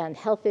and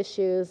health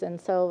issues, and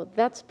so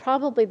that's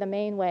probably the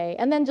main way.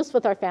 And then just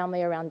with our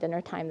family around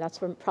dinner time, that's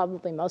where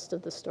probably most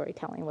of the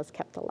storytelling was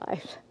kept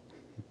alive.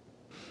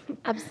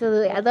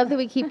 Absolutely. I love that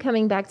we keep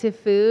coming back to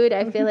food.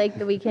 I feel like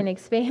that we can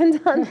expand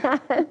on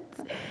that.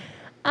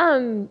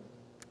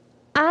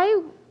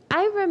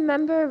 I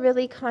remember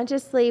really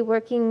consciously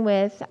working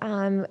with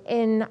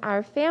in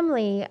our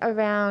family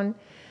around,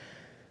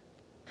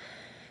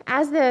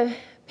 as the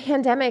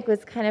pandemic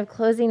was kind of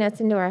closing us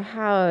into our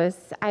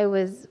house, I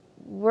was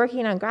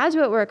working on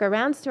graduate work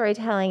around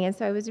storytelling, and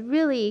so I was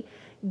really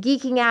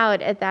geeking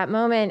out at that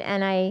moment,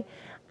 and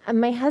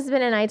my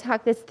husband and I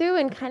talked this through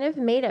and kind of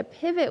made a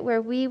pivot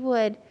where we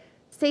would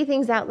say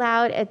things out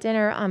loud at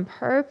dinner on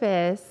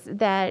purpose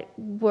that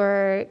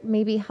were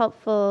maybe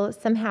helpful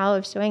somehow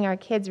of showing our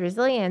kids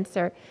resilience,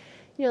 or,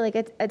 you know, like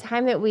a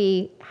time that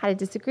we had a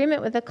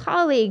disagreement with a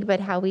colleague, but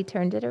how we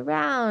turned it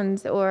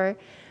around, or,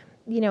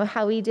 you know,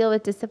 how we deal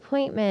with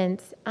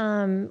disappointment.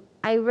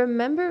 I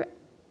remember,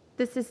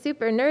 this is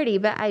super nerdy,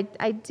 but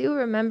I do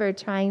remember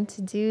trying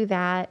to do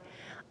that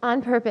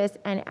on purpose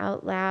and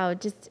out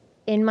loud, just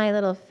in my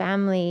little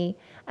family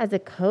as a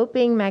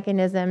coping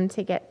mechanism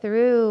to get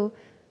through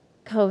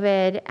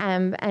COVID,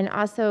 and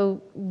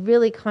also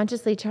really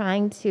consciously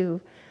trying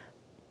to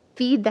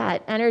feed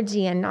that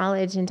energy and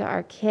knowledge into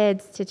our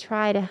kids to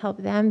try to help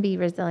them be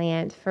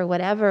resilient for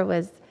whatever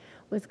was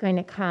going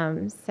to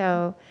come.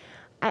 So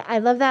I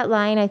love that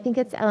line. I think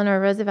it's Eleanor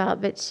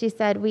Roosevelt, but she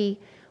said, we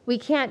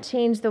can't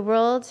change the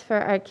world for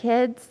our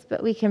kids,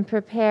 but we can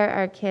prepare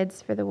our kids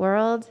for the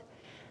world.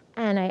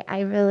 And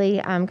I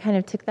really kind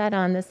of took that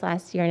on this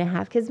last year and a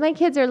half, because my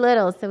kids are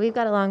little, so we've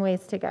got a long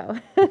ways to go.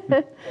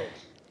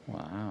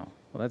 Wow.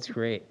 Well, that's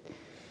great.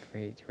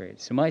 Great.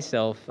 So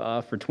myself,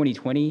 for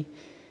 2020,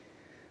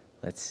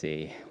 let's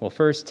see. Well,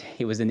 first,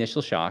 it was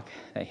initial shock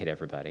that hit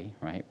everybody,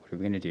 right? What are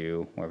we going to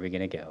do? Where are we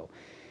going to go?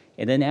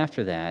 And then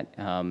after that,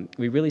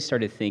 we really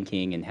started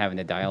thinking and having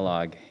a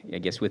dialogue, I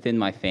guess, within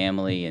my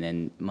family and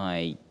in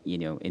my,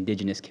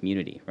 indigenous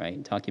community,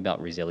 right? Talking about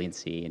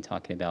resiliency and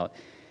talking about,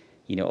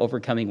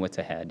 overcoming what's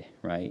ahead,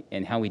 right?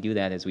 And how we do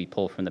that is we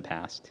pull from the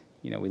past.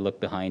 We look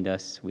behind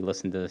us, we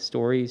listen to the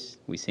stories,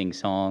 we sing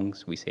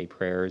songs, we say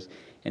prayers,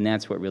 and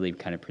that's what really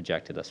kind of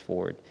projected us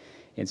forward.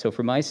 And so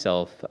for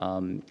myself,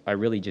 I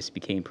really just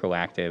became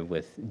proactive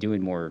with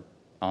doing more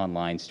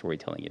online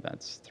storytelling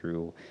events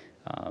through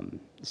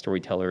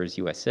Storytellers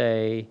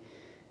USA,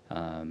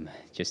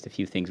 just a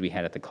few things we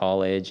had at the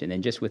college, and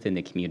then just within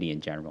the community in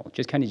general,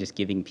 just kind of just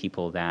giving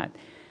people that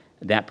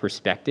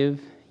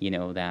perspective,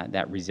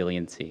 that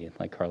resiliency,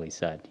 like Carly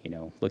said,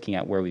 looking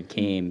at where we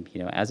came,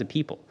 as a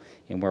people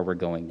and where we're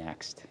going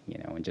next,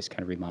 and just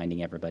kind of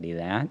reminding everybody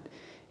that,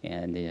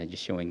 and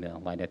just showing the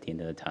light at the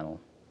end of the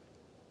tunnel.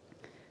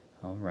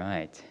 All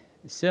right.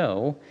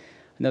 So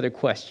another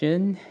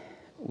question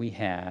we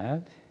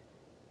have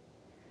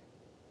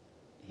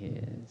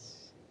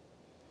is,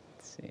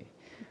 let's see.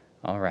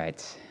 All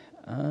right.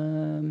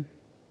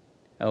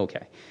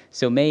 Okay.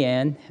 So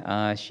Mayanne,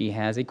 she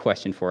has a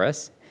question for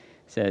us.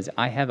 Says,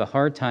 I have a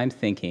hard time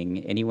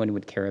thinking anyone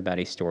would care about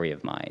a story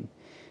of mine.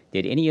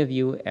 Did any of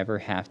you ever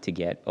have to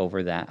get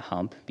over that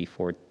hump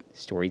before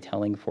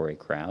storytelling for a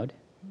crowd?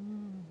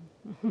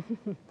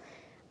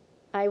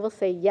 I will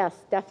say yes,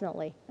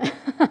 definitely.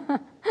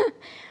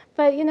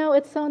 But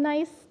it's so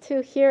nice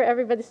to hear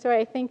everybody's story.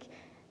 I think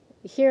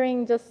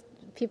hearing just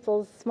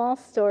people's small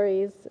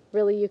stories,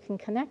 really you can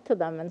connect to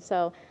them. And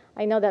so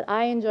I know that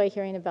I enjoy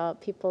hearing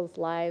about people's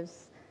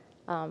lives,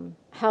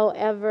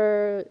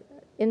 however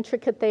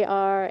intricate they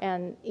are,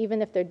 and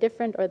even if they're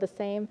different or the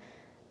same,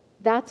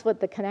 that's what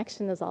the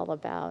connection is all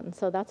about. And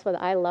so that's what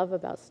I love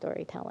about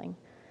storytelling.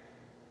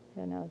 I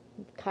don't know,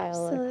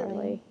 Kyle or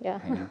Carly. Yeah.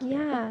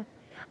 Yeah.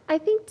 I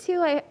think,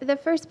 too, the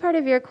first part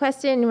of your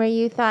question where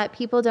you thought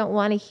people don't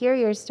want to hear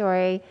your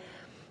story,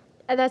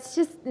 that's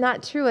just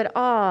not true at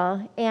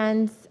all.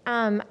 And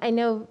I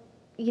know,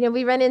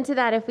 we run into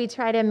that if we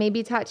try to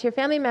maybe talk to your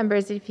family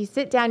members. If you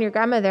sit down your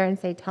grandmother and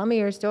say, tell me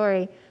your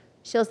story,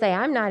 she'll say,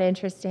 I'm not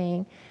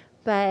interesting.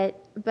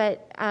 But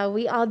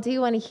we all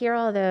do want to hear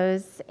all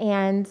those.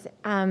 And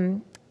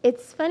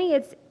it's funny,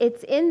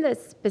 it's in the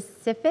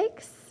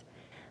specifics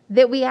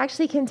that we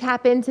actually can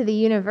tap into the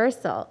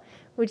universal,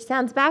 which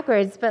sounds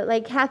backwards, but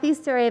like Kathy's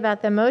story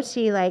about the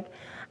mochi, like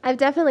I've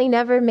definitely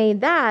never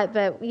made that,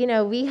 but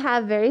we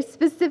have very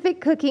specific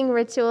cooking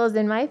rituals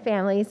in my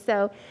family.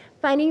 So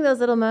finding those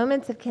little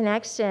moments of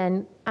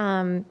connection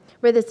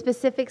where the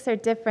specifics are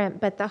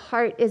different, but the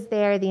heart is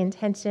there, the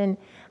intention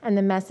and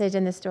the message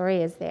and the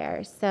story is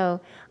there.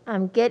 So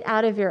get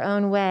out of your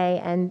own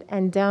way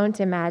and don't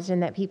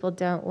imagine that people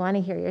don't want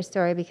to hear your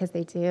story, because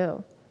they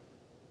do.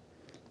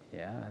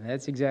 Yeah,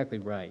 that's exactly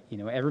right.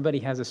 Everybody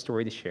has a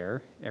story to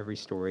share. Every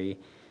story,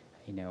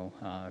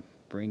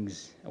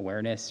 brings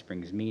awareness,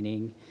 brings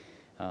meaning.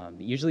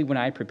 Usually when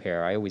I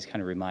prepare, I always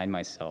kind of remind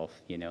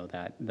myself,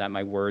 that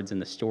my words in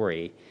the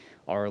story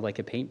are like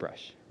a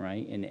paintbrush,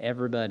 right? And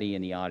everybody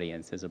in the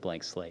audience is a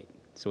blank slate.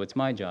 So it's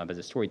my job as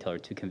a storyteller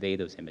to convey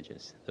those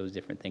images, those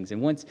different things.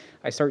 And once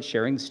I start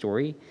sharing the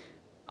story,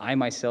 I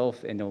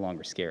myself am no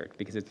longer scared,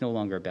 because it's no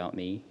longer about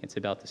me. It's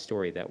about the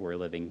story that we're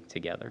living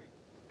together.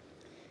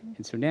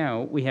 And so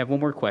now we have one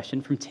more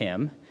question from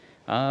Tim.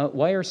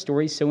 Why are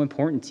stories so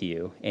important to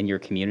you and your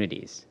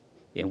communities?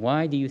 And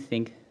why do you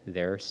think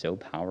they're so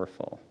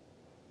powerful?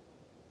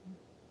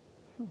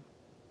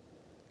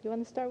 You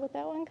want to start with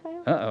that one,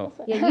 Kyle? Uh-oh.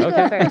 Yeah, you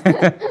go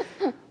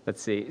first.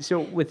 Let's see.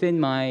 So within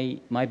my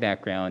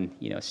background,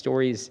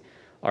 stories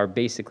are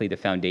basically the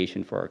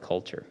foundation for our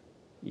culture.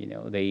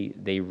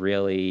 They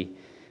really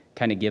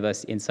kind of give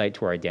us insight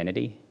to our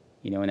identity.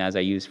 And as I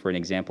used for an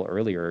example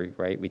earlier,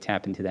 right, we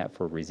tap into that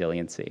for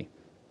resiliency.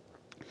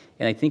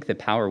 And I think the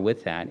power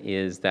with that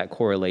is that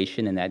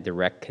correlation and that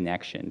direct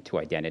connection to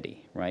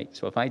identity, right?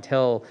 So if I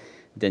tell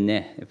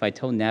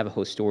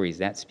Navajo stories,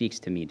 that speaks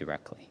to me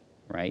directly,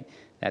 right?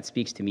 That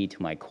speaks to me,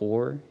 to my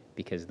core,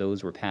 because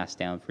those were passed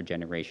down for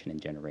generation and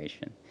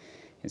generation.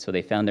 And so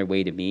they found their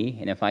way to me.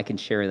 And if I can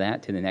share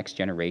that to the next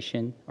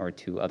generation or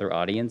to other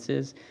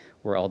audiences,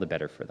 we're all the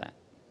better for that.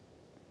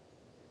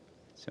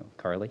 So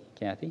Carly,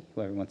 Kathy,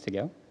 whoever wants to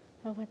go.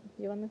 Oh, what,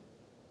 you want to?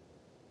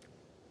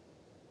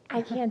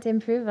 I can't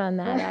improve on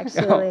that,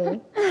 actually.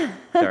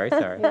 Sorry.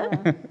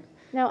 Yeah.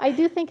 No, I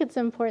do think it's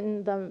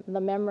important, the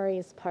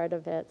memories part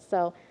of it.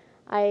 So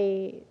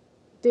I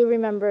do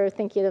remember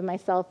thinking of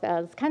myself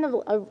as kind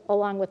of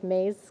along with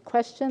May's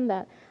question,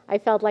 that I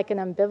felt like an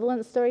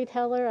ambivalent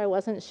storyteller. I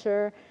wasn't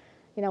sure,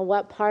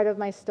 what part of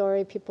my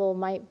story people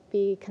might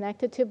be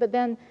connected to, but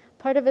then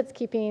part of it's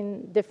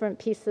keeping different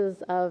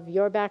pieces of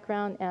your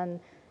background and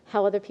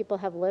how other people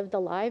have lived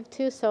alive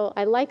too. So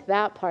I like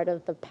that part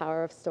of the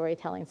power of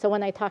storytelling. So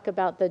when I talk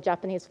about the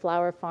Japanese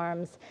flower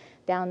farms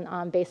down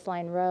on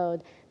Baseline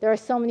Road, there are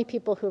so many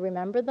people who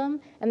remember them,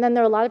 and then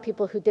there are a lot of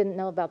people who didn't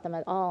know about them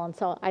at all. And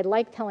so I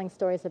like telling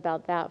stories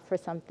about that for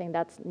something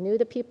that's new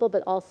to people,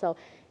 but also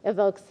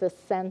evokes this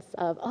sense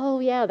of,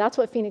 oh yeah, that's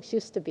what Phoenix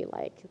used to be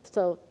like.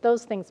 So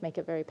those things make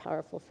it very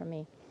powerful for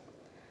me.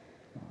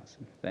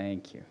 Awesome.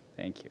 Thank you.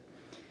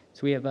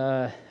 So we have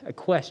a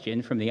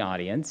question from the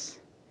audience.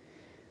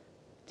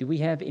 Do we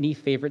have any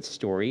favorite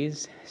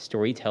stories,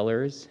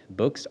 storytellers,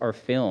 books, or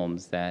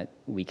films that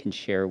we can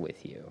share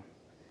with you?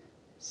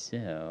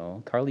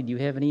 So, Carly, do you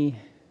have any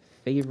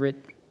favorite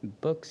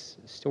books,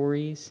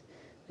 stories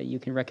that you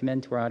can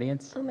recommend to our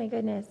audience? Oh, my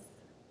goodness.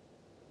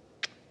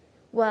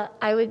 Well,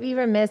 I would be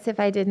remiss if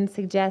I didn't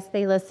suggest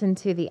they listen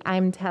to the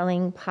I'm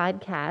Telling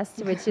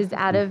podcast, which is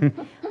out of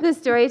the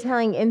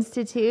Storytelling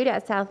Institute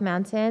at South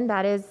Mountain.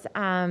 That is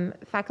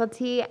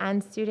faculty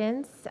and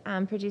students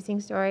producing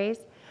stories.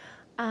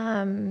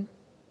 I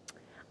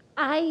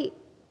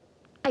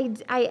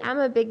am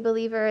a big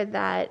believer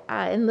that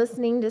in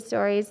listening to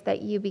stories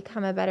that you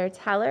become a better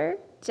teller,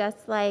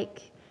 just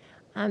like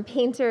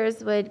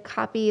painters would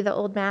copy the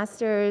old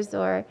masters,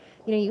 or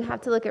you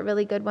have to look at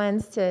really good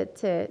ones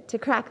to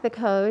crack the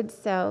code.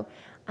 So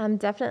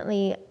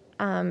definitely,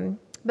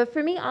 but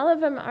for me, all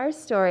of them are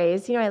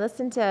stories. I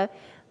listen to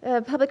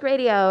public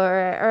radio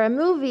or a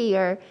movie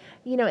or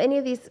any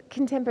of these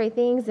contemporary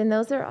things, and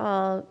those are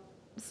all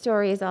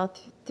stories all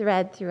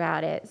thread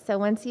throughout it. So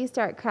once you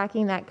start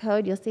cracking that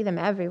code, you'll see them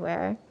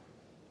everywhere.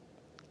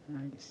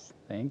 Nice.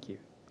 Thank you.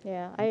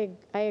 Yeah,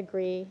 I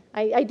agree.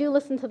 I do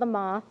listen to The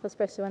Moth,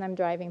 especially when I'm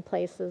driving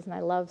places, and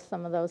I love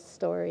some of those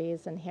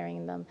stories and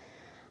hearing them.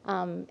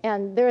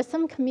 And there are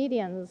some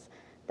comedians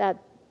that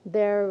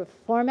their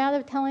format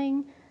of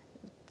telling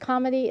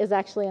comedy is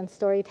actually in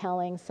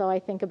storytelling. So I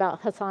think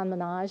about Hassan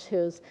Minhaj,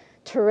 who's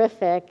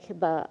terrific,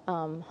 the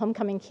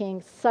Homecoming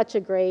King, such a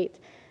great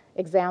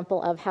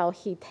example of how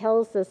he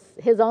tells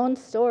his own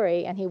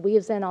story and he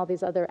weaves in all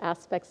these other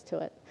aspects to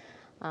it.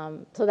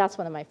 So that's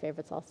one of my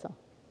favorites also.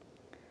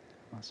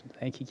 Awesome.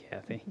 Thank you,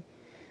 Kathy.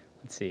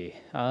 Let's see.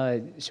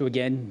 So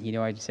again,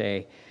 I'd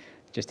say,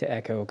 just to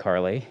echo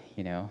Carly,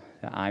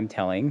 I'm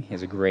Telling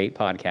is a great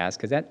podcast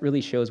because that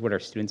really shows what our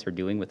students are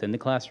doing within the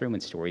classroom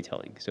and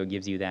storytelling. So it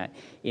gives you that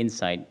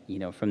insight,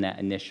 from that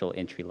initial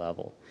entry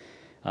level.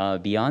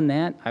 Beyond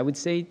that, I would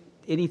say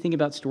anything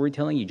about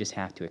storytelling, you just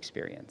have to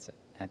experience it.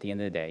 At the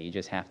end of the day, you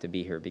just have to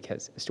be here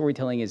because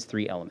storytelling is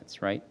 3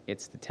 elements, right?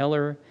 It's the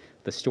teller,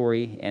 the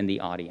story, and the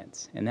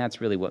audience. And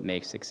that's really what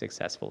makes a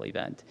successful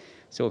event.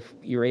 So if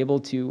you're able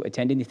to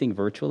attend anything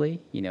virtually,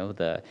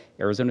 the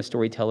Arizona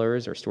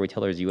Storytellers or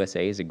Storytellers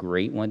USA is a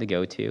great one to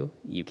go to.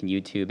 You can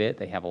YouTube it.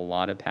 They have a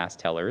lot of past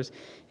tellers,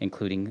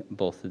 including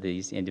both of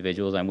these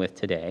individuals I'm with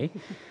today.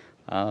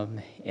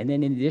 And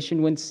then in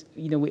addition, once,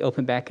 we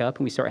open back up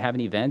and we start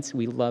having events,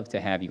 we love to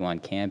have you on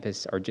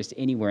campus or just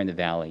anywhere in the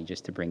Valley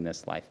just to bring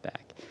this life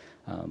back,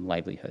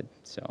 livelihood.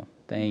 So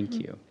thank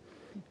you.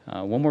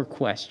 One more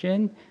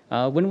question.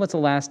 When was the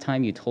last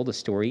time you told a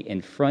story in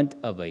front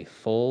of a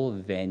full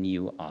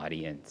venue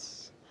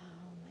audience? Oh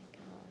my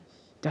gosh.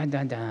 Dun,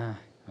 dun, dun.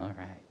 All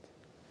right.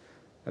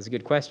 That's a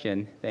good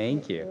question.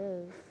 Thank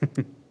you. It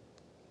is.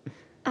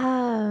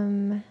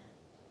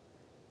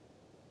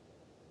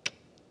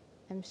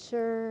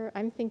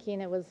 I'm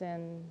thinking it was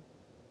definitely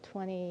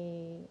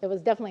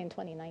in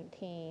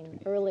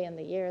 2019, early in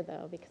the year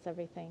though, because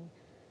everything,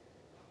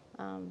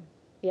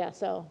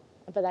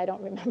 but I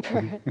don't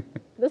remember.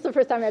 This is the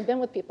first time I've been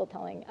with people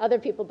telling, other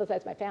people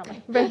besides my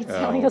family,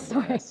 telling a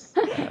story. Yes,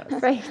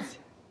 yes. Right.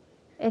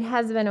 It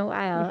has been a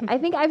while. I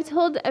think I've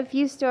told a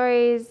few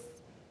stories.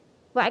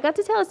 Well, I got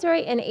to tell a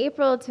story in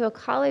April to a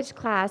college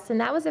class, and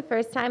that was the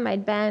first time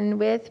I'd been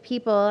with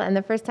people and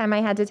the first time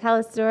I had to tell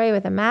a story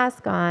with a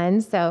mask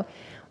on. So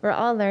we're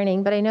all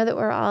learning, but I know that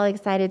we're all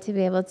excited to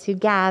be able to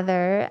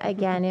gather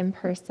again in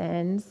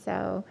person.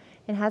 So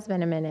it has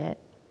been a minute.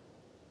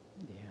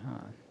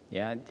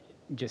 Yeah.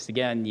 Just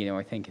again,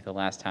 I think the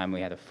last time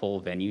we had a full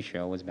venue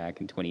show was back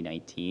in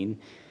 2019.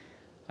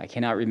 I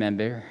cannot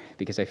remember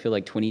because I feel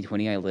like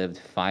 2020, I lived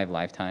 5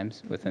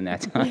 lifetimes within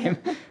that time.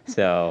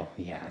 So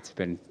yeah, it's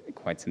been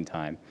quite some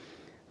time.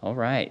 All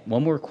right,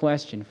 one more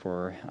question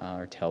for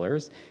our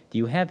tellers. Do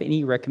you have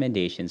any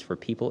recommendations for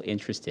people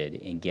interested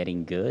in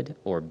getting good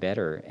or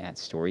better at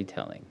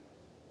storytelling?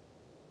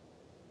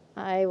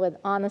 I would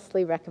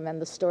honestly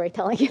recommend the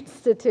Storytelling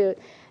Institute.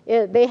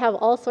 They have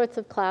all sorts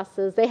of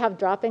classes. They have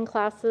drop-in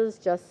classes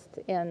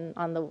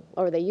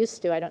or they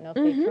used to, I don't know if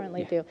they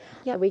currently do,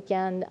 the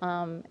weekend.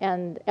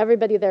 And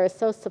everybody there is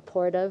so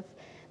supportive.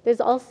 There's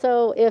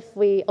also, if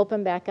we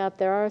open back up,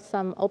 there are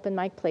some open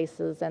mic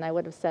places, and I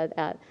would have said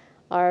at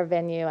our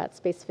venue at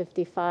Space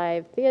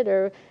 55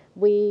 Theater,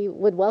 we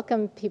would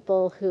welcome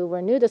people who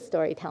were new to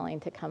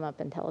storytelling to come up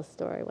and tell a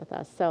story with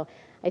us. So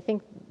I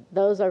think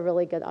those are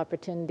really good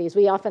opportunities.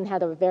 We often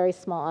had a very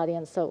small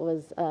audience, so it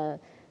was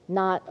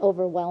not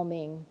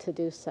overwhelming to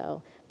do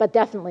so. But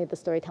definitely the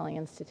Storytelling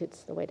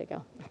Institute's the way to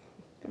go.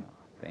 Oh,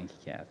 thank you,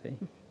 Kathy.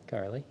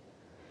 Carly?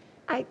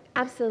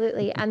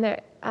 Absolutely. And there,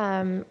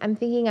 I'm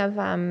thinking of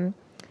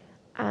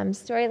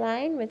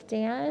Storyline with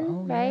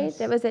Dan, right? Yes.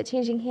 That was at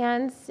Changing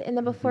Hands in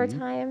the before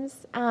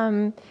times.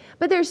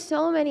 But there's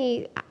so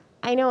many.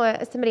 I know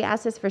somebody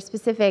asked us for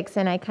specifics,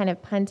 and I kind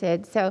of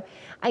punted. So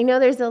I know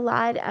there's a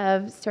lot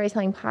of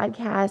storytelling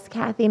podcasts.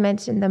 Kathy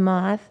mentioned The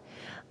Moth.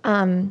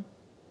 I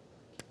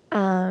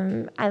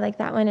like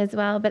that one as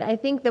well. But I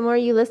think the more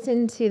you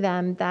listen to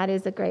them, that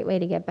is a great way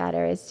to get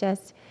better. It's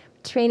just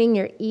training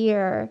your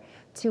ear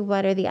to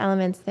what are the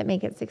elements that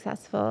make it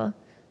successful.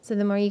 So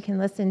the more you can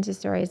listen to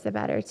stories, the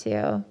better too.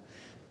 Oh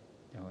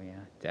yeah,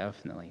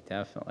 definitely.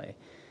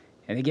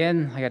 And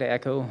again, I got to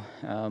echo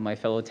my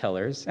fellow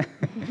tellers.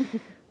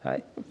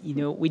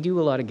 We do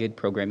a lot of good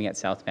programming at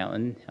South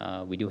Mountain.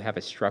 We do have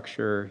a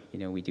structure.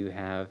 We do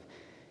have,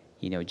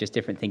 just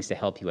different things to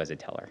help you as a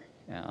teller.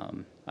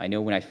 I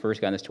know when I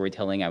first got into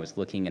storytelling, I was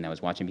looking and I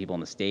was watching people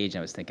on the stage, and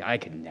I was thinking, I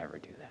could never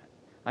do that.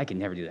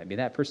 Be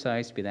that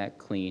precise, be that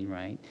clean,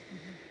 right?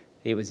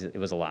 It was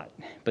a lot.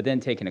 But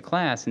then taking a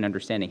class and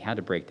understanding how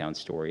to break down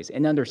stories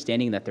and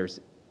understanding that there's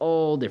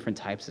all different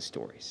types of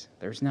stories.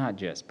 There's not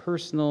just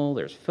personal,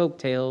 there's folk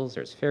tales,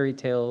 there's fairy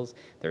tales,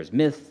 there's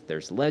myth,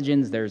 there's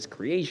legends, there's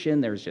creation,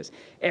 there's just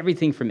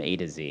everything from A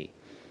to Z.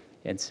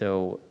 And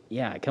so,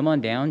 yeah, come on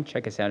down,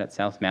 check us out at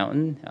South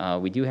Mountain.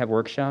 We do have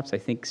workshops, I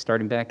think,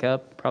 starting back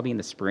up probably in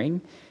the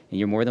spring, and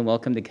you're more than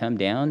welcome to come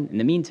down. In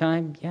the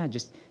meantime, yeah,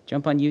 just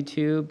jump on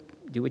YouTube,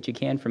 do what you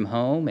can from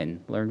home,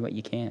 and learn what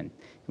you can. And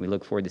we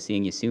look forward to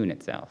seeing you soon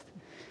at South.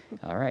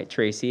 All right,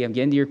 Tracy, I'm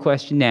getting to your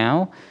question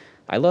now.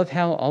 I love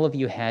how all of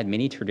you had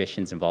many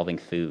traditions involving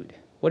food.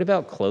 What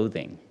about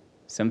clothing?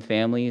 Some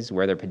families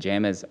wear their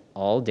pajamas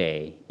all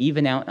day,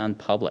 even out on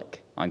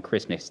public, on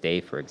Christmas Day,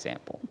 for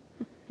example.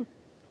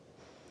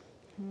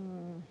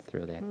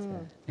 Throw that.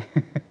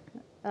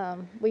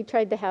 We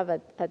tried to have a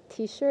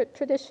T-shirt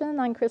tradition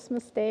on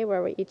Christmas Day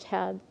where we each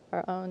had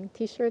our own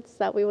T-shirts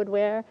that we would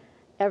wear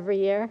every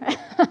year.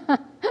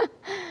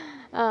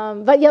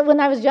 But yeah, when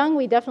I was young,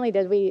 we definitely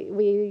did.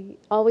 We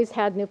always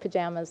had new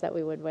pajamas that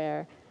we would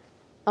wear.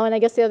 Oh, and I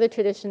guess the other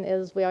tradition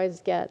is we always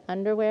get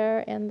underwear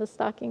in the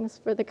stockings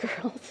for the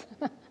girls.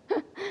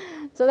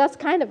 So that's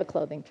kind of a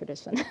clothing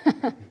tradition.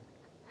 I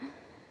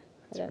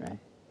don't know.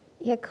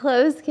 Yeah,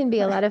 clothes can be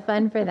a lot of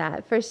fun for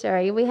that, for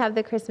sure. We have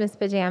the Christmas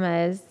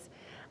pajamas.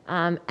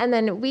 And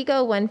then we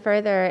go one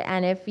further,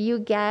 and if you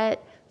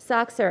get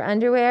socks or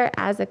underwear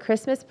as a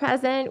Christmas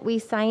present, we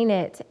sign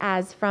it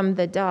as from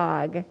the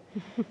dog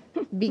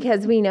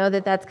because we know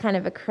that that's kind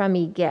of a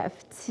crummy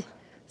gift.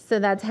 So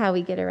that's how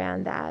we get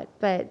around that.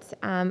 But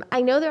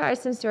I know there are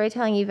some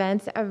storytelling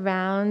events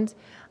around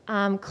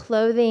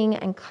clothing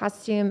and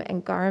costume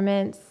and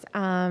garments.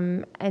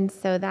 And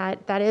so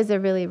that is a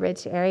really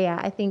rich area.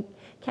 I think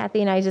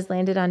Kathy and I just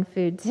landed on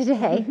food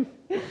today.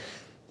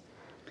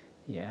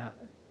 Yeah.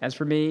 As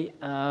for me,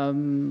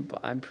 I'm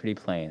pretty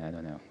plain. I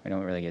don't know. I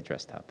don't really get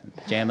dressed up in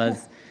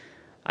pajamas.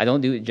 I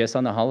don't do it just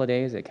on the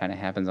holidays. It kind of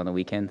happens on the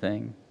weekend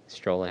thing.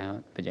 Stroll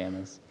out,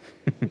 pajamas.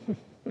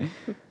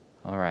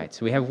 All right.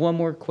 So we have one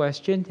more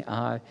question.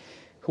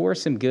 Who are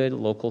some good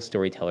local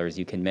storytellers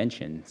you can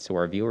mention so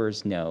our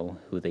viewers know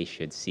who they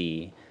should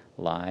see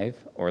live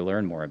or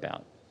learn more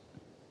about?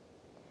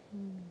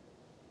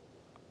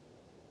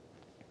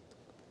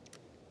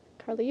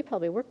 Carly, you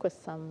probably work with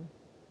some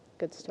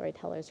good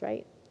storytellers,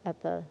 right?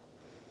 At the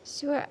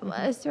Sure. Well,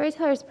 a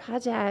Storytellers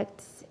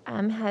Project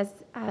has,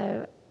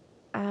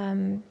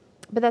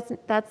 but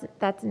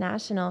that's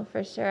national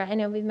for sure. I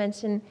know we've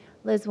mentioned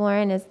Liz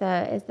Warren is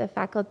the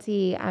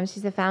faculty.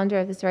 She's the founder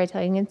of the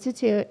Storytelling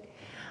Institute.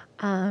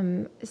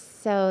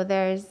 So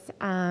there's,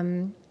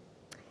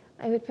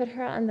 I would put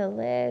her on the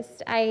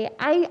list.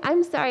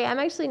 I'm sorry, I'm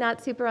actually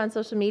not super on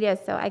social media,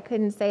 so I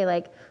couldn't say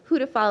like who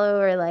to follow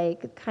or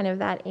like kind of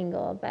that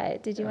angle.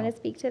 But did you want to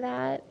speak to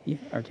that? Yeah,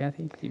 or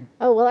Kathy?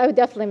 Oh, well, I would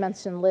definitely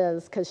mention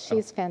Liz because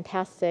she's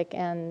fantastic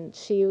and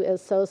she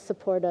is so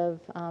supportive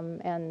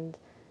and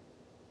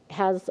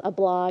has a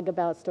blog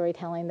about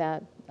storytelling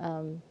that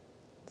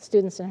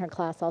students in her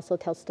class also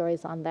tell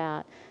stories on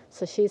that.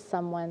 So she's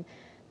someone.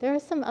 There are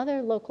some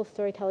other local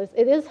storytellers.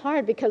 It is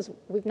hard because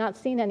we've not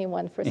seen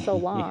anyone for so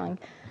long.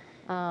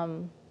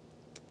 And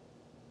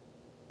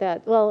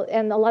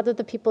a lot of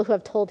the people who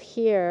have told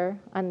here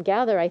on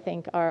Gather, I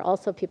think, are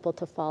also people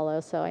to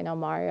follow. So I know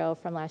Mario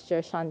from last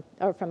year,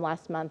 from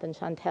last month, and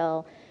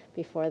Chantel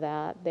before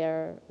that.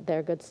 They're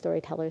good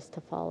storytellers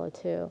to follow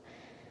too.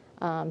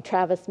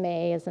 Travis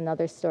May is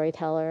another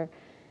storyteller.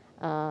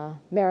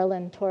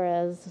 Marilyn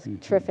Torres,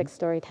 terrific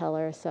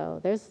storyteller.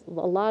 So there's a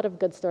lot of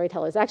good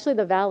storytellers. Actually,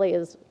 the Valley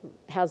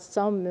has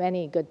so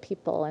many good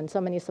people and so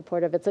many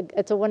supportive.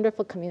 It's a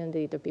wonderful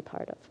community to be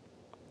part of.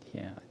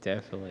 Yeah,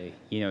 definitely.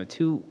 You know,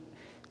 two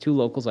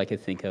locals I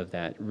could think of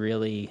that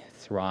really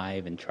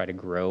thrive and try to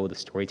grow the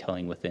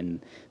storytelling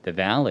within the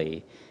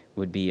Valley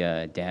would be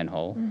Dan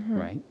Hull,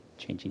 right?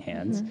 Changing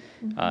Hands,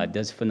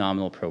 does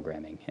phenomenal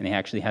programming, and he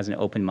actually has an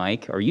open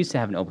mic, or used to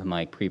have an open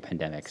mic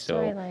pre-pandemic.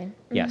 Storyline.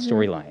 So, yeah,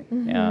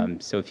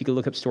 Storyline. So if you could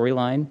look up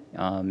Storyline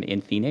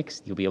in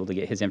Phoenix, you'll be able to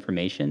get his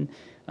information.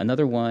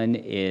 Another one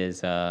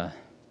is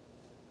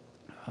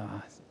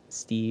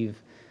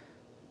Steve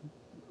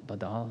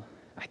Badal.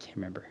 I can't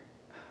remember.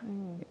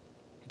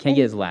 I can't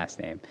get his last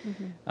name.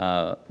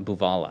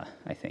 Buvala,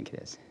 I think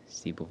it is.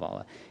 Steve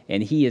Buvala,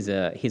 and he's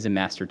a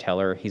master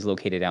teller. He's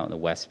located out in the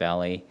West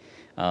Valley.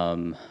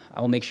 I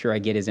will make sure I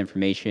get his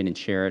information and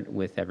share it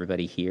with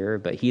everybody here,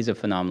 but he's a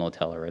phenomenal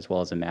teller as well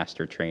as a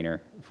master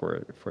trainer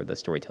for the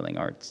storytelling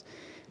arts.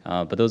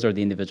 But those are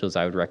the individuals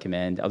I would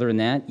recommend. Other than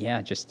that,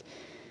 yeah, just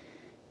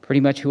pretty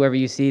much whoever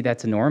you see,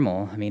 that's a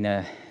normal. I mean,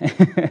 a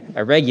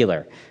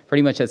regular.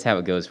 Pretty much that's how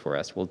it goes for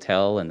us. We'll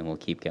tell, and then we'll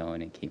keep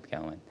going and keep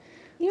going.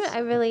 You know what I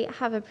really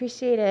have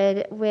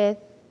appreciated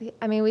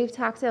we've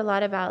talked a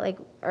lot about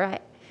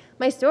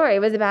my story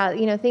was about,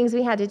 things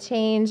we had to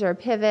change or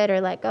pivot or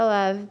let go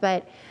of.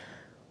 But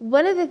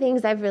one of the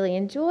things I've really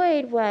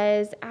enjoyed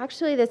was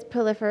actually this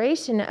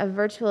proliferation of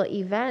virtual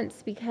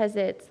events because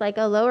it's like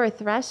a lower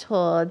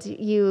threshold.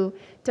 You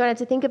don't have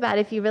to think about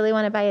if you really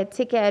want to buy a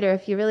ticket or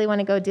if you really want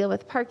to go deal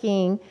with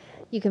parking,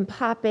 you can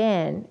pop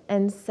in.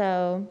 And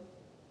so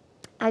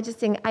I just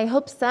think, I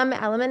hope some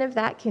element of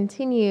that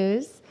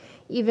continues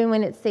even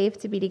when it's safe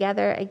to be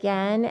together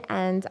again.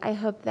 And I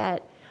hope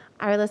that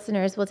our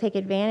listeners will take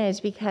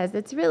advantage because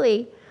it's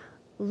really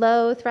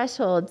low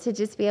threshold to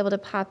just be able to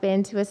pop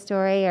into a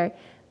story, or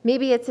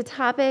maybe it's a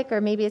topic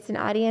or maybe it's an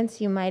audience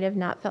you might have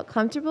not felt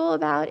comfortable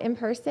about in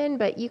person,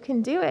 but you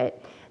can do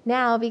it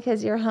now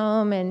because you're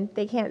home and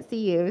they can't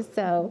see you.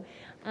 So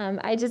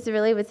I just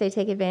really would say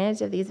take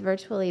advantage of these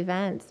virtual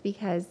events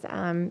because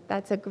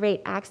that's a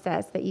great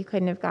access that you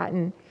couldn't have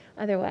gotten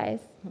otherwise.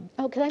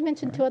 Oh, could I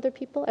mention two other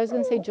people? I was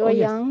going to say Joy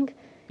yes. Young.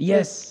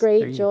 Yes. Is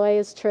great. Joy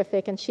is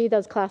terrific, and she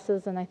does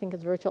classes, and I think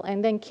it's virtual.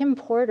 And then Kim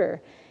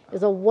Porter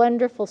is a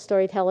wonderful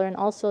storyteller and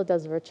also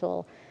does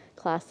virtual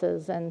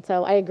classes. And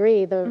so I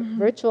agree, the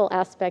virtual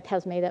aspect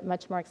has made it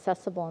much more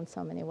accessible in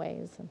so many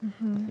ways.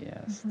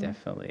 Yes,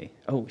 definitely.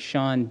 Oh,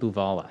 Sean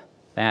Buvala.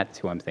 That's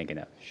who I'm thinking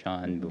of.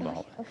 Sean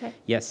Buvala. Okay.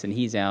 Yes, and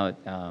he's out.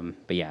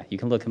 But yeah, you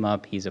can look him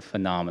up. He's a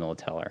phenomenal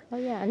teller. Oh,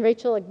 yeah, and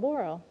Rachel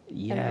Igboro.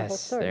 Yes,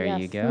 story, there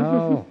you yes.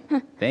 go.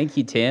 Thank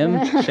you,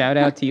 Tim. Shout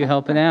out to you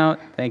helping out.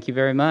 Thank you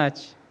very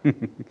much.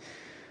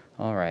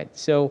 All right.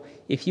 So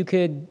if you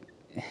could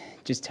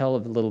just tell a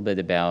little bit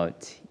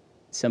about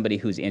somebody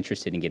who's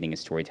interested in getting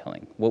into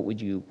storytelling,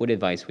 what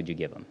advice would you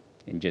give them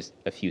in just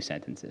a few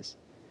sentences?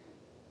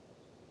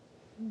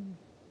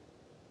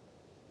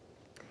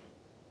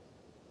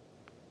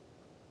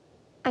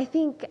 I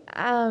think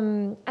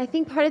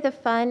part of the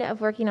fun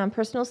of working on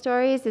personal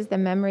stories is the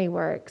memory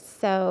work.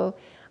 So,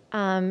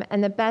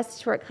 and the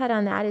best shortcut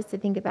on that is to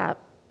think about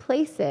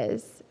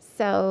places.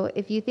 So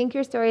if you think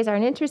your stories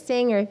aren't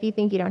interesting, or if you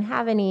think you don't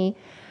have any,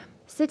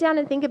 sit down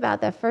and think about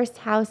the first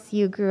house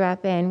you grew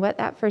up in, what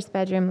that first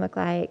bedroom looked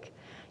like,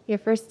 your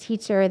first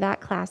teacher,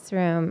 that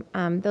classroom.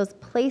 Those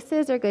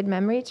places are good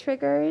memory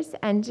triggers,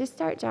 and just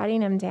start jotting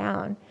them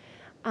down.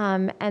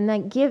 And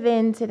then give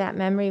in to that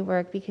memory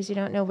work, because you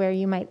don't know where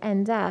you might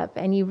end up,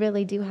 and you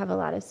really do have a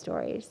lot of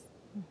stories.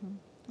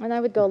 And I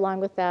would go along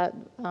with that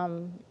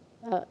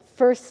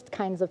first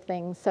kinds of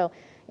things. So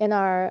in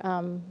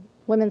our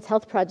Women's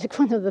Health Project,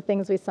 one of the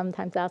things we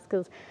sometimes ask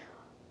is,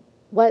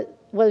 what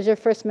was your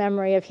first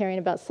memory of hearing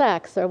about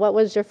sex? Or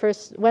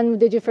when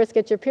did you first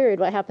get your period?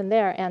 What happened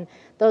there? And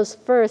those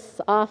firsts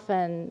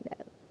often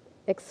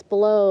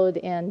explode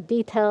in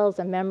details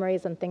and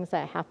memories and things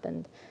that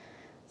happened.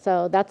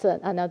 So that's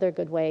another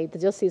good way to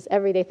just use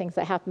everyday things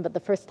that happened, but the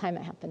first time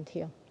it happened to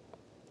you.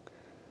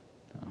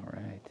 All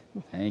right.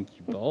 Thank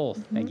you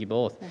both. Thank you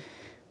both.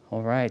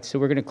 All right. So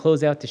we're going to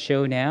close out the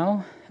show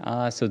now.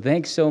 So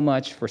thanks so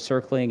much for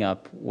circling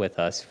up with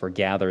us for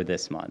Gather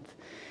this month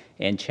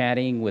and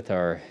chatting with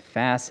our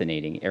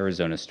fascinating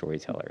Arizona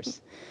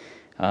storytellers.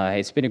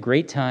 It's been a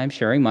great time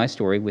sharing my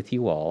story with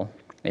you all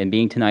and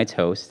being tonight's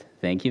host.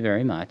 Thank you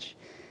very much.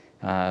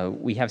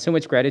 We have so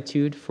much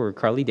gratitude for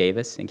Carly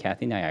Davis and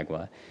Kathy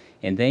Nakagawa,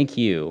 and thank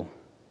you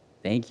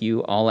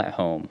all at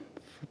home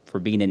for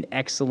being an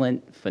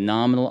excellent,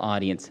 phenomenal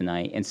audience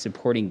tonight and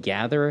supporting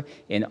Gather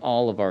and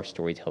all of our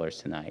storytellers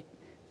tonight.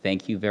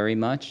 Thank you very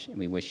much, and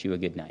we wish you a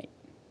good night.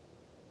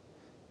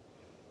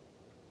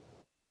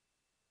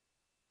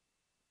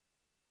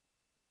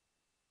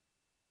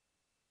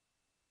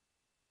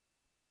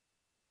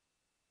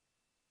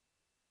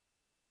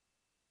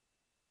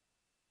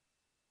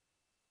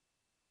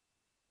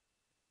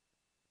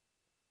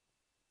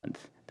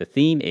 The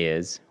theme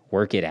is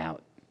Work It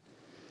Out.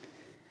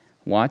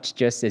 Watch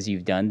just as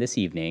you've done this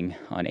evening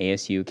on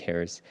ASU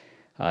Cares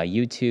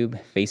YouTube,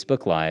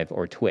 Facebook Live,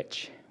 or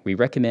Twitch. We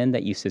recommend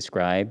that you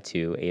subscribe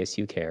to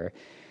ASU Care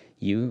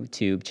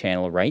YouTube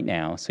channel right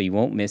now so you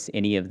won't miss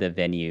any of the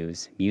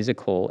venue's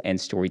musical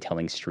and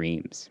storytelling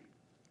streams.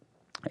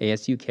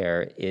 ASU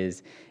Care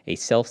is a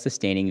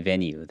self-sustaining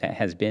venue that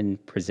has been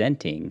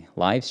presenting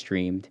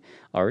live-streamed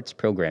arts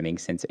programming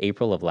since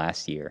April of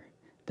last year.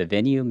 The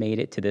venue made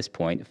it to this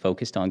point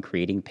focused on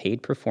creating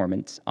paid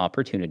performance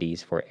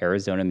opportunities for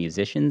Arizona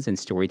musicians and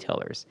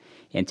storytellers,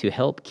 and to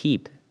help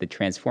keep the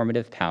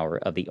transformative power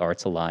of the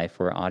arts alive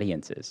for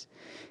audiences.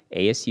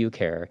 ASU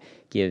Care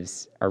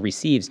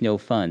receives no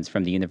funds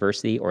from the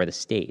university or the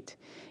state,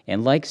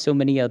 and like so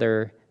many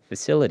other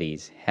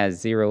facilities, has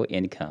zero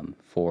income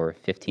for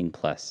 15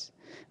 plus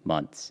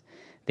months.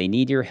 They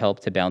need your help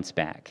to bounce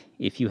back.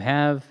 If you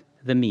have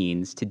the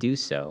means to do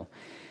so,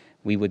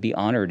 we would be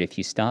honored if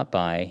you stop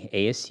by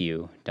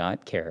asu.care.com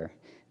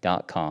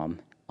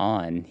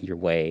on your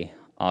way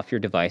off your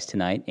device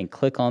tonight and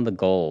click on the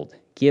gold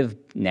Give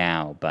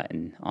Now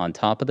button on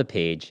top of the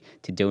page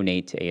to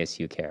donate to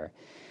ASU Care.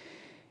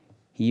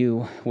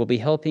 You will be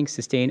helping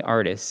sustain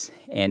artists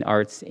and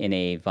arts in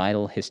a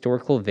vital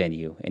historical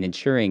venue and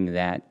ensuring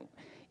that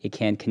it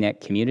can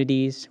connect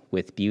communities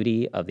with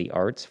beauty of the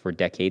arts for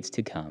decades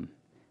to come.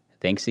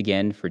 Thanks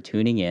again for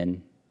tuning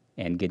in,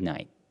 and good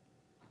night.